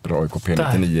 Solna, spelar AIK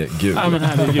P99, gud. Ja, men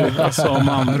herregud, alltså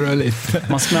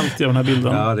man smälter ju den här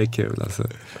bilden. Ja, det är kul alltså.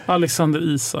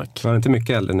 Alexander Isak. Var det inte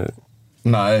mycket äldre nu?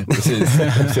 Nej, precis.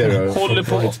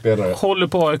 Håller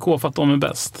på AIK för att de är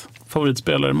bäst.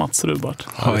 Favoritspelare Mats Rubart.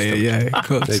 Oj,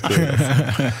 coolt. Det är kul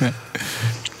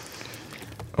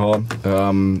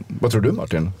alltså. Vad tror du,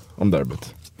 Martin, om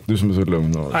derbyt? Du som är så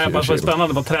lugn och jag bara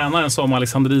spännande vad tränaren sa om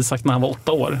Alexander Isak när han var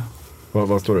 8 år.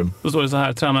 Vad står det? Då står det så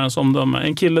här, tränarens omdöme.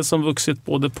 En kille som vuxit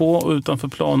både på och utanför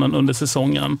planen under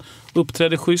säsongen.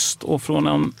 Uppträdde schysst och från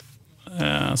en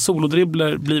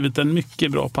solodribbler blivit en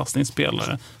mycket bra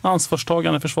passningsspelare,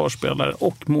 ansvarstagande försvarsspelare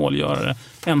och målgörare.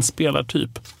 En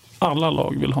spelartyp alla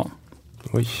lag vill ha.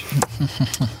 Oj.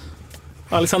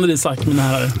 Alexander Isak, mina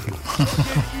herrar.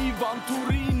 Ivan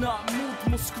Torina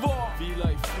mot Moskva.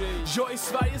 Jag är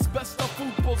Sveriges bästa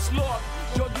fotbollslag.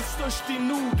 Jag är störst i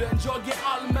Norden. Jag är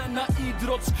allmänna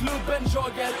idrottsklubben. Jag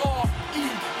är AIK.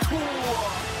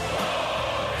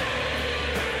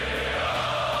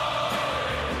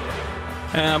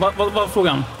 Vad var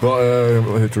frågan?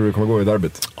 Hur tror du det kommer gå i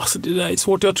derbyt? Alltså, det där är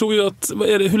svårt. Jag tror ju att...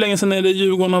 hur länge sedan är det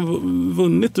Djurgården har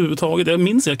vunnit överhuvudtaget? Jag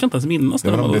kan inte ens minnas. Det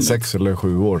är 6 eller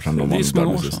 7 år sedan de vann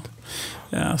derby sist.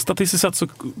 Ja, statistiskt sett så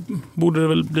borde det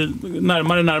väl bli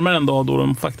närmare en dag då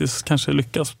de faktiskt kanske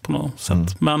lyckas på något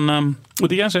sätt. Men, och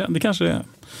det kanske är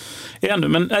ännu.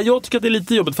 Men jag tycker att det är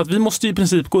lite jobbigt för att vi måste i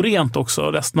princip gå rent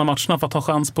också resten av matcherna för att ha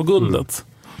chans på guldet.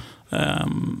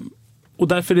 Och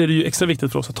därför är det ju extra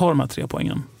viktigt för oss att ta de här 3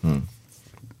 poängen.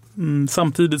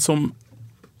 Samtidigt som,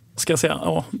 ska jag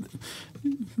säga,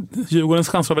 Djurgårdens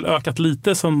chans har väl ökat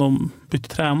lite sedan de bytte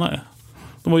tränare.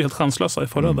 De var ju helt chanslösa i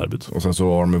förra derbyt. Och sen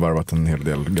så har de ju värvat en hel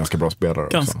del ganska bra spelare.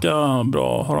 Ganska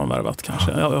bra har de värvat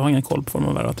kanske. Jag har ingen koll på vad de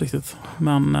har värvat riktigt.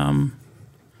 Men,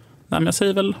 men jag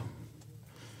säger väl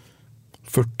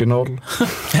 40-0.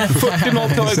 40-0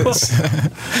 till AIK.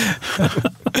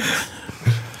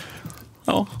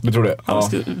 Ja. Du tror det? Ja,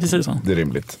 vi säger så. Det är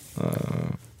rimligt.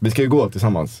 Vi ska ju gå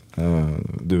tillsammans,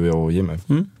 du, jag och Jimmy.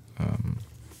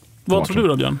 Vad tror du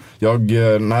då, Björn? Jag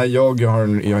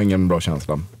har ingen bra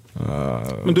känsla.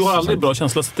 Men du har aldrig bra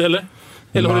känsla, eller?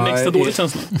 Eller har du en extra dålig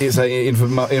känsla?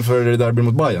 Inför derby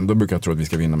mot Bayern, då brukar jag tro att vi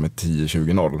ska vinna med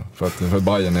 10-20-0. För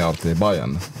Bayern är alltid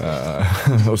Bayern.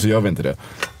 Och så gör vi inte det.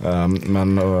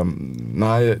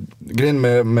 Grejen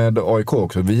med AIK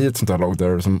också, vi är ett sånt här lag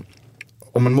där som,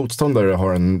 om en motståndare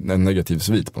har en negativ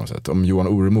svit på något sätt, om Johan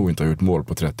Oremo inte har gjort mål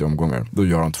på 30 omgångar, då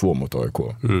gör han 2 mot AIK.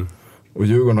 Och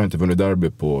Djurgården har inte vunnit derby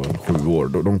på 7 år.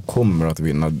 De kommer att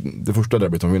vinna. Det första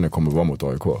derbyt de vinner kommer vara mot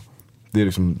AIK. Det är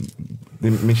liksom, det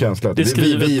är min känsla. Det är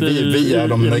skrivet vi är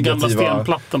de negativa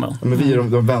stenplattorna. Men vi är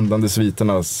de vändande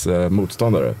sviternas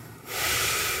motståndare.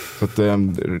 Så att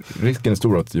risken är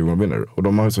stor att Djurgården vinner. Och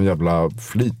de har ju sån jävla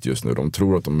flyt just nu. De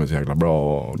tror att de är så jävla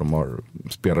bra och de har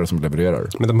spelare som levererar.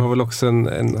 Men de har väl också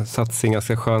en satsning,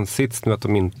 ganska skön sits nu, att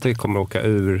de inte kommer att åka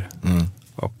ur.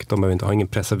 Och de har ingen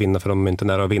press att vinna, för de är inte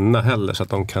nära att vinna heller, så att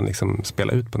de kan liksom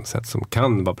spela ut på något sätt som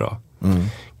kan vara bra. Men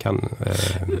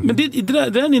det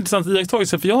är en intressant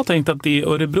iakttagelse, för jag har tänkt att det är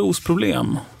Örebros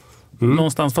problem.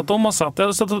 Någonstans, för att de har satt, jag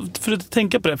har satt för att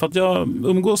tänka på det, för att jag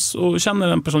umgås och känner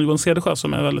en person, Johan Cedersjö,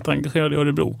 som är väldigt engagerad i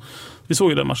Örebro. Vi såg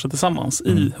ju den matchen tillsammans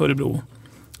i Örebro.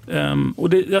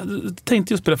 Och jag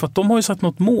tänkte just på det, för att de har ju satt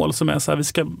något mål som är så här: vi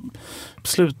ska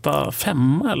sluta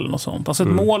 5 eller något sånt. Alltså ett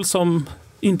mål som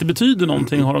inte betyder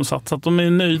någonting har de satt, så att de är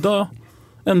nöjda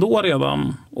ändå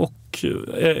redan och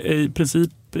i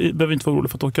princip behöver inte vara oroliga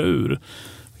för att åka ur.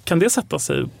 Kan det sätta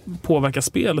sig, påverka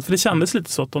spelet? För det kändes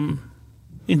lite så att de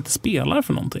inte spelar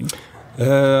för någonting.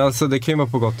 Alltså det kan ju vara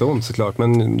på gott och ont såklart,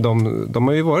 men de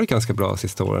har ju varit ganska bra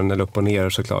sista åren, eller upp och ner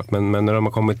såklart, men när de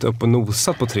har kommit upp och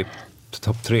nosat på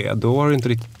topp 3, då har det inte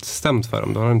riktigt stämt för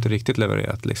dem, då har de inte riktigt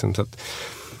levererat liksom, så att,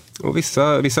 och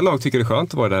vissa lag tycker det är skönt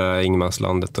att vara där i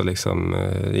ingenmanslandet och liksom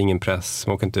ingen press,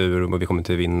 man åker inte ur och vi kommer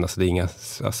inte vinna, så det är inga,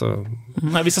 alltså,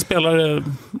 nej, vissa spelare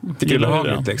tycker det är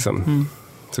behagligt liksom.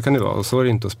 Så kan det vara, och så är det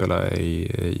inte att spela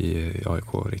i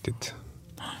AIK riktigt.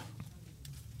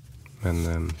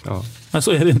 Men ja. Men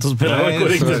så är det inte att spela AIK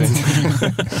riktigt.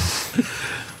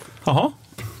 Jaha.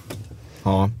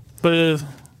 Ja. Börjar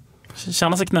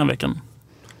känna sig knävecken.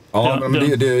 Ja,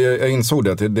 men jag insåg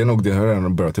det, att det är nog det här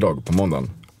börjat idag på måndagen.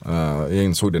 Jag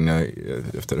insåg det när jag,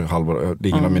 efter halvår, det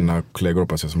är ingen av mina kollegor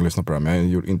hoppas jag som lyssnar på det här,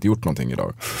 men jag har inte gjort någonting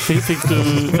idag. Fick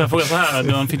du fråga så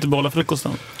här, fick du behålla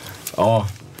frukosten? Ja,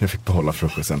 jag fick behålla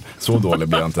frukosten. Så dålig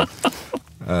blir jag inte.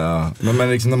 Men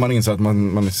liksom när man inser att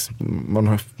man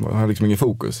har liksom ingen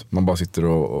fokus. Man bara sitter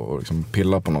och liksom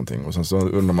pillar på någonting. Och sen så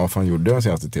undrar man vad fan gjorde jag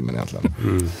senaste timmen egentligen.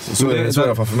 Så är det i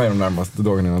alla fall för mig de närmaste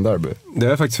dagarna innan derby. Det har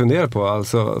jag faktiskt funderat på.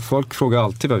 Alltså, folk frågar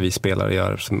alltid vad vi spelare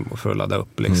gör för att ladda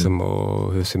upp liksom,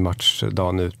 och hur ser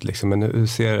matchdagen ut liksom. Men hur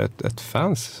ser ett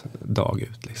fans dag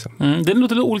ut liksom? Det är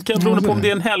lite olika beroende på om det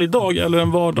är en helgdag eller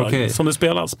en vardag som det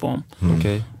spelas på.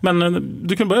 Okay. Men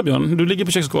du kan börja, Björn, du ligger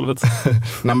på köksgolvet.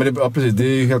 Nej, men precis, det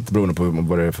är helt beroende på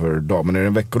vad det är för dag. Men är det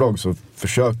en veckodag så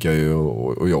försöker jag ju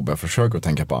att jobba. Jag försöker att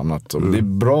tänka på annat. Det är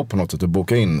bra på något sätt att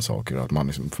boka in saker. Att man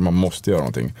liksom, för man måste göra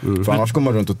någonting. För annars går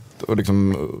man runt och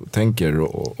liksom tänker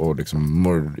och liksom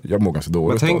jag mår ganska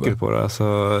dåligt. Vad tänker du på då?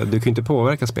 Alltså, du kan ju inte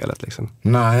påverka spelet liksom.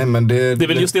 Nej, men det är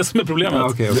väl just det som är problemet. Ja,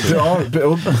 okay. Ja,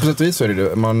 på sätt och vis så är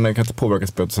det. Man kan inte påverka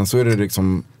spelet. Sen så är det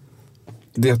liksom,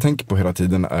 det jag tänker på hela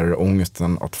tiden är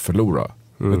ångesten att förlora.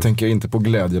 Jag tänker inte på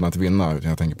glädjen att vinna, utan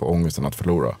jag tänker på ångesten att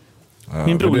förlora.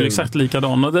 Min bror är exakt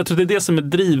likadan. Och jag tror det är det som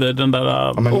driver den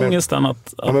där ångesten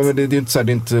att... Ja, men det är inte så här,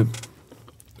 det är inte...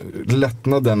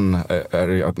 Lättnaden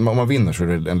är att om man vinner så är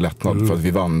det en lättnad. För att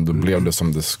vi vann, då blev det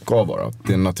som det ska vara.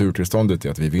 Det är naturtillståndet i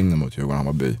att vi vinner mot Djurgården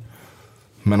Hammarby.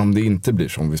 Men om det inte blir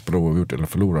som vi spelar oavgjort eller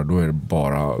förlorar, då är det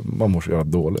bara, man måste göra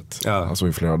dåligt. Ja. Alltså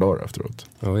i flera dagar efteråt.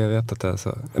 Ja, jag vet att det är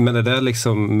så. Men är det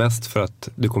liksom mest för att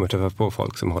du kommer träffa på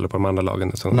folk som håller på de andra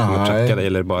lagen som kommer tracka dig,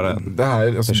 eller bara en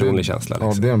personlig känsla? Liksom?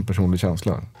 Ja, det är en personlig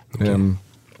känsla. Okay.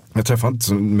 Jag träffar inte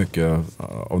så mycket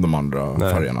av de andra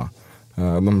färgerna.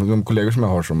 De kollegor som jag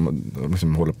har som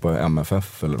liksom håller på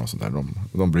MFF eller något sånt där,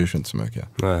 de bryr sig inte så mycket.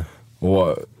 Nej.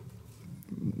 Och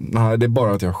nej, det är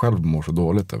bara att jag själv mår så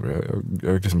dåligt över det.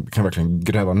 Jag liksom kan verkligen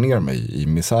gräva ner mig i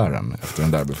misären efter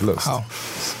en derbyförlust. Ja.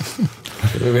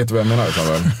 Jag vet vad jag menar,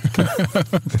 Samuel.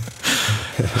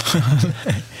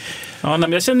 Ja, nej,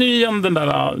 men jag känner ju igen den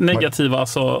där negativa,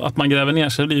 alltså att man gräver ner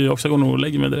sig. Det blir ju också, jag går nog och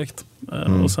lägger mig direkt.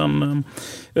 Och sen,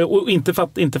 och inte för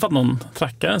att någon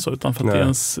trackar en så, utan för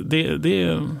att det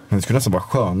är... Men det skulle nästan vara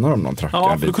skönare om någon trackar.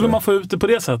 Ja, för då kunde man få ut det på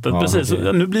det sättet. Precis.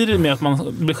 Okay. Nu blir det mer att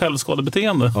man blir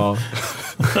självskadebeteende. Ja.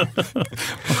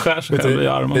 Man skär sig själv i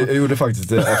armarna. Jag gjorde faktiskt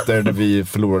det efter när vi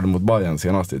förlorade mot Bayern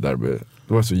senast i derby.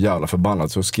 Då var jag så jävla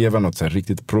förbannad. Så skrev jag något så här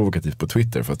riktigt provokativt på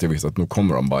Twitter, för att jag visste att nu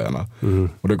kommer de Bayarna.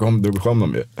 Och då kom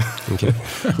de ju. Okay.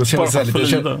 Då kändes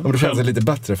det lite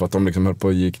bättre, för att de liksom höll på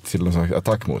och gick till en slags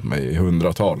attack mot mig i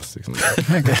hundratals. Liksom.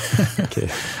 Okay.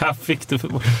 Här fick du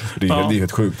det är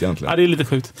helt sjukt egentligen. Ja, det är lite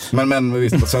sjukt. Men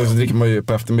visst, sen så dricker man ju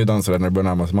på eftermiddagen så där, när det börjar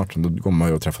närma sig matchen, då går man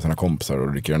ju och träffar sina kompisar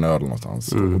och dricker en öl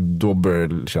någonstans. Och då börjar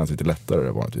det kännas lite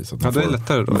lättare vanligtvis. Att det är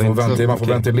lättare då? Man får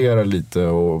ventilera lite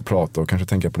och prata och kanske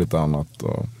tänka på lite annat.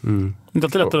 Det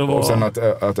är lättare att vara... Och sen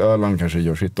att ölen kanske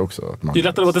gör sitt också. Det är lättare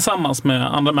att vara tillsammans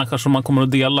med andra människor som man kommer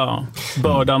att dela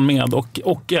bördan med,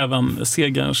 och även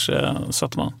segerns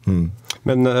sötman.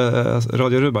 Men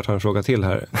Radio Rubart har en fråga till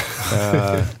här.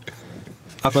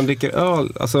 Att man dricker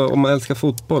öl, alltså om man älskar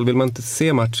fotboll, vill man inte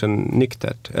se matchen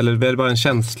nyktert? Eller är det bara en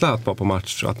känsla att vara på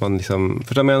match? Att man liksom,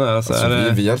 för jag menar, alltså,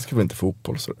 vi älskar väl inte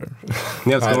fotboll sådär.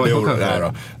 Ni älskar fotboll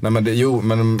kanske? Nej,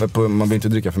 men man vill inte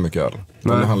dricka för mycket öl.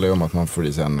 Men det handlar ju om att man får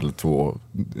i sig 1 eller 2,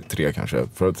 3 kanske.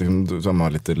 För att liksom, så man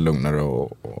är lite lugnare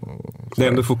och det är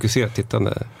ändå fokuserat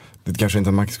tittande. Det kanske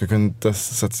inte, man ska inte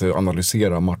sätta sig och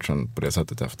analysera matchen på det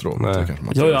sättet efteråt.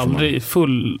 Jag är aldrig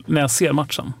full när jag ser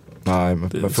matchen. Nej,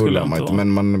 men full är man inte.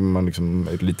 Men man liksom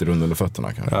är lite rund under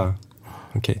fötterna kanske. Ja,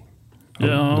 okej. Du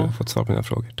har fått svar på mina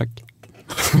frågor, tack.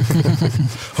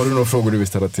 Har du några frågor du vill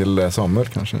ställa till Samuel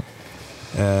kanske?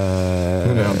 Nu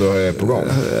är det ändå är på gång.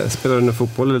 Spelar du nu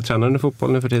fotboll eller tränar du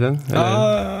fotboll nu för tiden?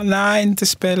 Nej, inte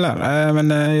spelar. Men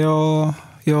jag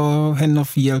är nog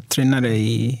hjälptränare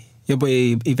jag bor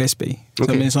i Väsby.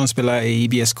 Så min son spelar i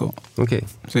BSK. Okej.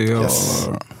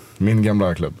 Min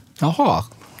gamla klubb. Jaha,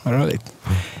 vad roligt.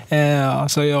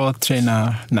 Så jag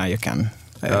tränar när jag kan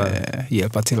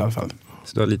hjälpa till i alla fall.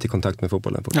 Så du har lite kontakt med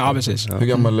fotbollen? Ja, precis. Hur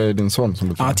gammal är din son som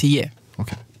du tränar? 10.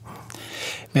 Okej.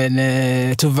 Men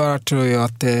tyvärr tror jag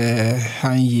att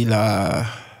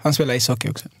han spelar ishockey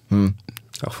också.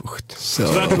 Ja, sjukt. Så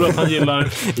jag tror att han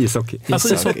gillar ishockey.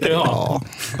 Alltså ishockey, ja.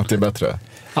 Att det är bättre?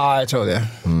 Ja, jag tror det.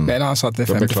 Men han sa att det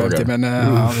är 50-50. Men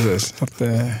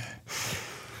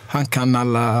han kan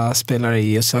alla spelare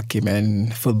i ishockey,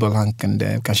 men fotboll han kan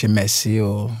det. Kanske Messi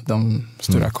och de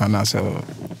stora stjärnorna.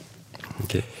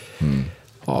 Okej.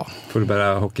 Ja. Får du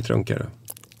bära hockeytrunkar då?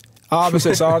 Ja,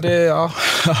 precis.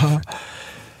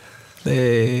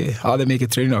 Det är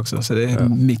mycket träning också, så det är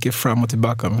mycket fram och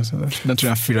tillbaka. Så den tror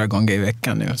jag 4 gånger i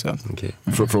veckan nu. Okay.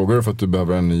 Frågar du för att du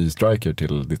behöver en ny striker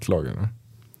till ditt lag, eller?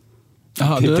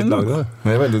 Jaha, vilket lag då?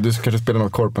 Nej, jag vet inte, du kanske spelar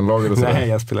något korpenlag eller så. Nej,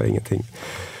 jag spelar ingenting.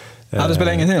 Du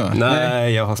spelar ingenting va?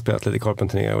 Nej, jag har spelat lite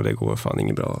korpenturneringar och det går fan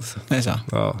inget bra. Alltså. Nej, så?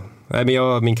 Ja. Nej,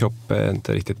 men min kropp är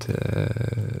inte riktigt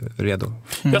redo.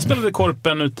 Jag spelade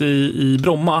korpen ute i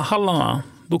Bromma-hallarna.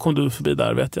 Då kom du förbi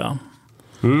där, vet jag.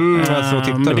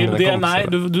 Alltså, nej,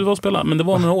 du var spelare, men det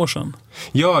var några år sedan.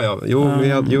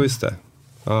 Jo, just det.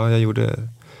 Ja, jag gjorde...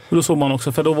 Och då såg man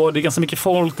också, för då var det ganska mycket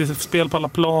folk, det spel på alla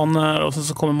planer, och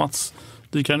så kommer Mats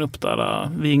dyker han upp där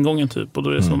vid ingången typ. Och då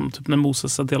är det som typ när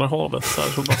Moses delar havet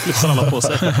så bara flyttar alla på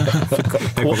sig.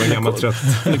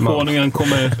 Konungen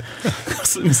kommer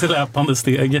med släpande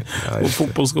steg och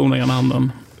fotbollsskorna i ena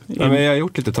handen. Ja, men jag har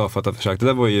gjort lite tafatta försök. Det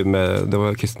där var ju det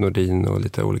var Christer Nordin och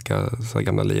lite olika så här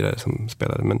gamla lirare som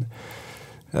spelade. Men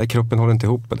kroppen håller inte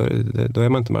ihop. Då är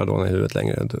man inte Maradona i huvudet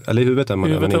längre. Eller i huvudet är man,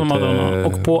 huvudet inte... Maradona.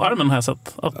 Och på armen har jag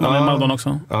sett att man är Maradona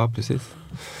också. Ja, precis.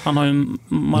 Han har ju en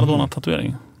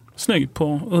Maradona-tatuering. Snygg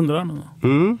på underarmen.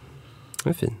 Det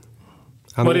är fin.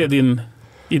 Var är din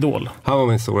idol? Han var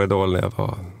min stora idol när jag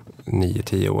var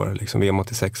 9-10 år. Liksom. VM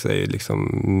 86 är ju liksom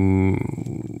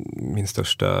min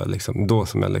största, liksom, då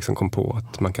som jag liksom kom på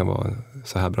att man kan vara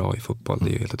så här bra i fotboll. Det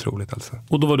är ju helt otroligt alltså.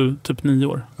 Och då var du typ 9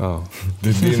 år? Ja.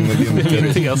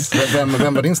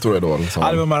 Vem var din stora idol?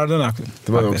 Det var Maradona.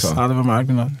 Det var också. Ja, det var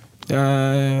Maradona.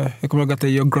 Jag kommer ihåg att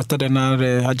jag grottade när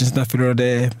Argentina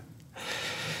förlorade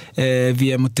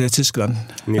VM mot Tyskland.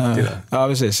 90 ja,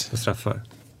 precis. Och straffar.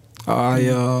 Ja,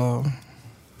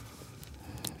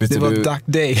 det var ett dark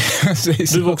day.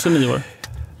 Du var också 9 år?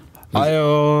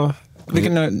 Ja,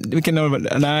 vilken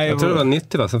år? Nej, jag tror det var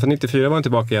 90 va? Sen för 94 var han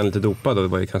tillbaka igen lite dopad och det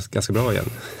var ju ganska bra igen.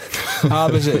 Ja,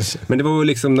 precis. Men det var ju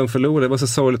liksom, de förlorade, det var så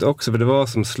sorgligt också för det var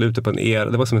som slutet på en era,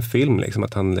 det var som en film liksom,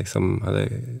 att han liksom hade...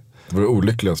 Det var det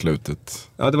olyckliga slutet.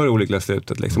 Ja, det var det olyckliga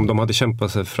slutet liksom. De hade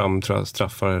kämpat sig fram, tror jag,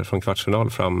 straffar från kvartsfinal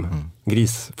fram,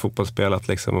 grisfotbollsspelat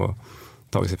liksom och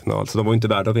tagit sig final. Så de var ju inte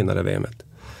värda att vinna det VMet.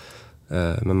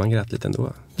 Men man grät lite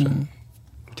ändå.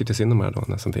 Jag tyckte synd om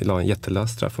Maradona som la en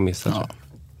jättelös straff och missade. Ja.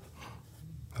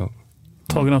 Ja.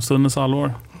 Tagen av stundens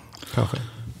allvar. Kanske.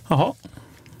 Jaha.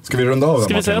 Ska vi runda av?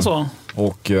 Ska vi säga så?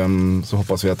 Och så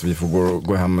hoppas vi att vi får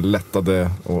gå hem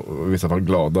lättade och i vissa fall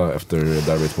glada efter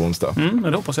derbyt på onsdag.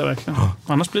 Det hoppas jag verkligen.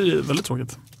 Annars blir det väldigt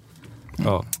tråkigt.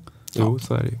 Ja, jo,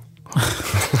 så är det ju.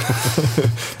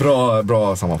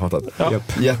 Bra sammanfattat. Ja.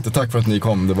 Jättetack för att ni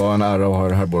kom. Det var en ära att ha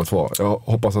er här båda två. Jag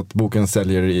hoppas att boken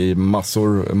säljer i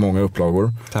många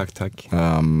upplagor. Tack.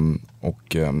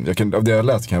 Och av det jag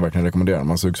läst kan jag verkligen rekommendera.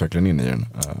 Man sugs verkligen in i den.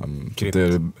 Det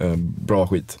är bra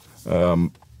skit.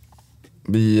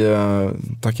 Vi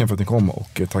tackar för att ni kom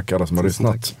och tack alla som har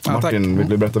lyssnat. Martin, vill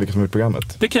du berätta vilka som har gjort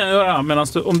programmet? Det kan jag göra, medan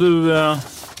om du...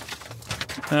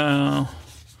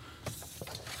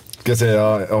 Ska jag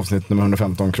säga avsnitt nummer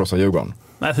 115, Krossa Djurgården?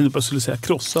 Nej, jag tänkte bara skulle säga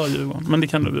Krossa Djurgården, men det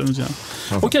kan du säga.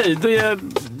 Okej, det är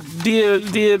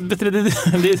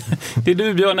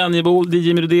du, Björn Enjebo, det är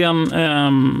Jimmy Rydén,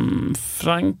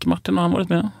 Frank Martin, har han varit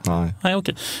med? Nej,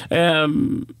 okej.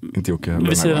 Inte Jocke.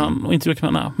 Vi ser han, och inte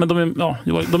Jocke, nej. Men de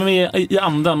är med i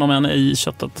anden, om än i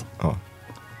köttet. Ja,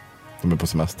 de är på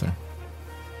semester.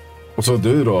 Och så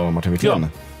du då, Martin Wiklund?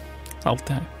 Ja,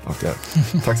 alltid här.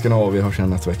 Tack ska ni ha, och vi hörs igen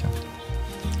nästa vecka.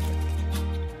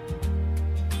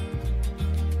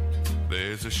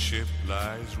 There's a ship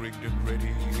lies rigged and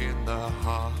ready in the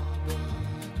harbor.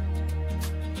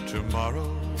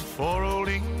 Tomorrow for old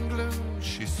England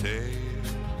she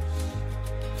sails,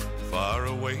 far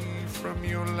away from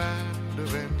your land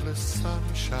of endless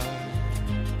sunshine,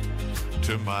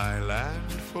 to my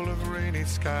land full of rainy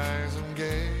skies and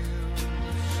gales.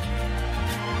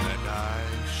 And I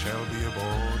shall be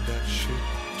aboard that ship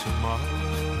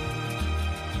tomorrow,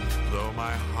 though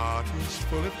my heart is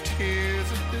full of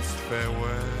tears at this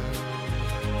farewell.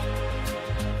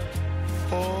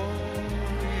 For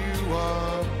you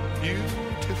are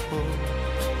beautiful,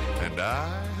 and I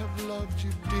have loved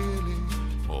you dearly,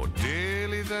 more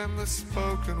dearly than the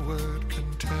spoken word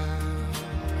can tell.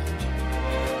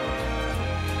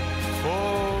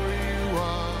 For you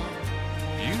are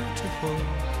beautiful,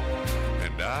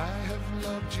 and I have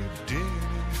loved you dearly,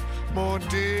 more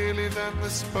dearly than the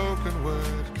spoken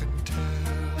word can tell.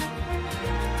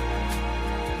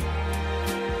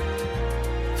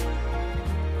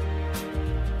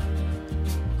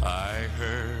 I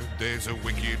heard there's a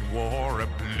wicked war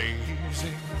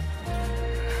a-blazing,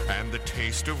 and the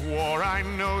taste of war I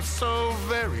know so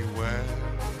very well.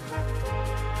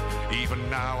 Even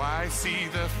now I see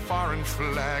the foreign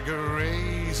flag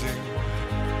a-raising,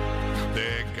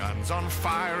 their guns on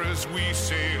fire as we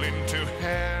sail into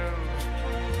hell.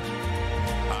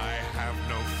 I have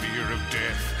no fear of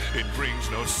death, it brings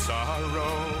no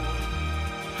sorrow,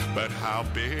 but how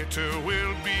bitter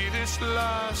will be this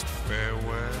last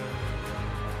farewell.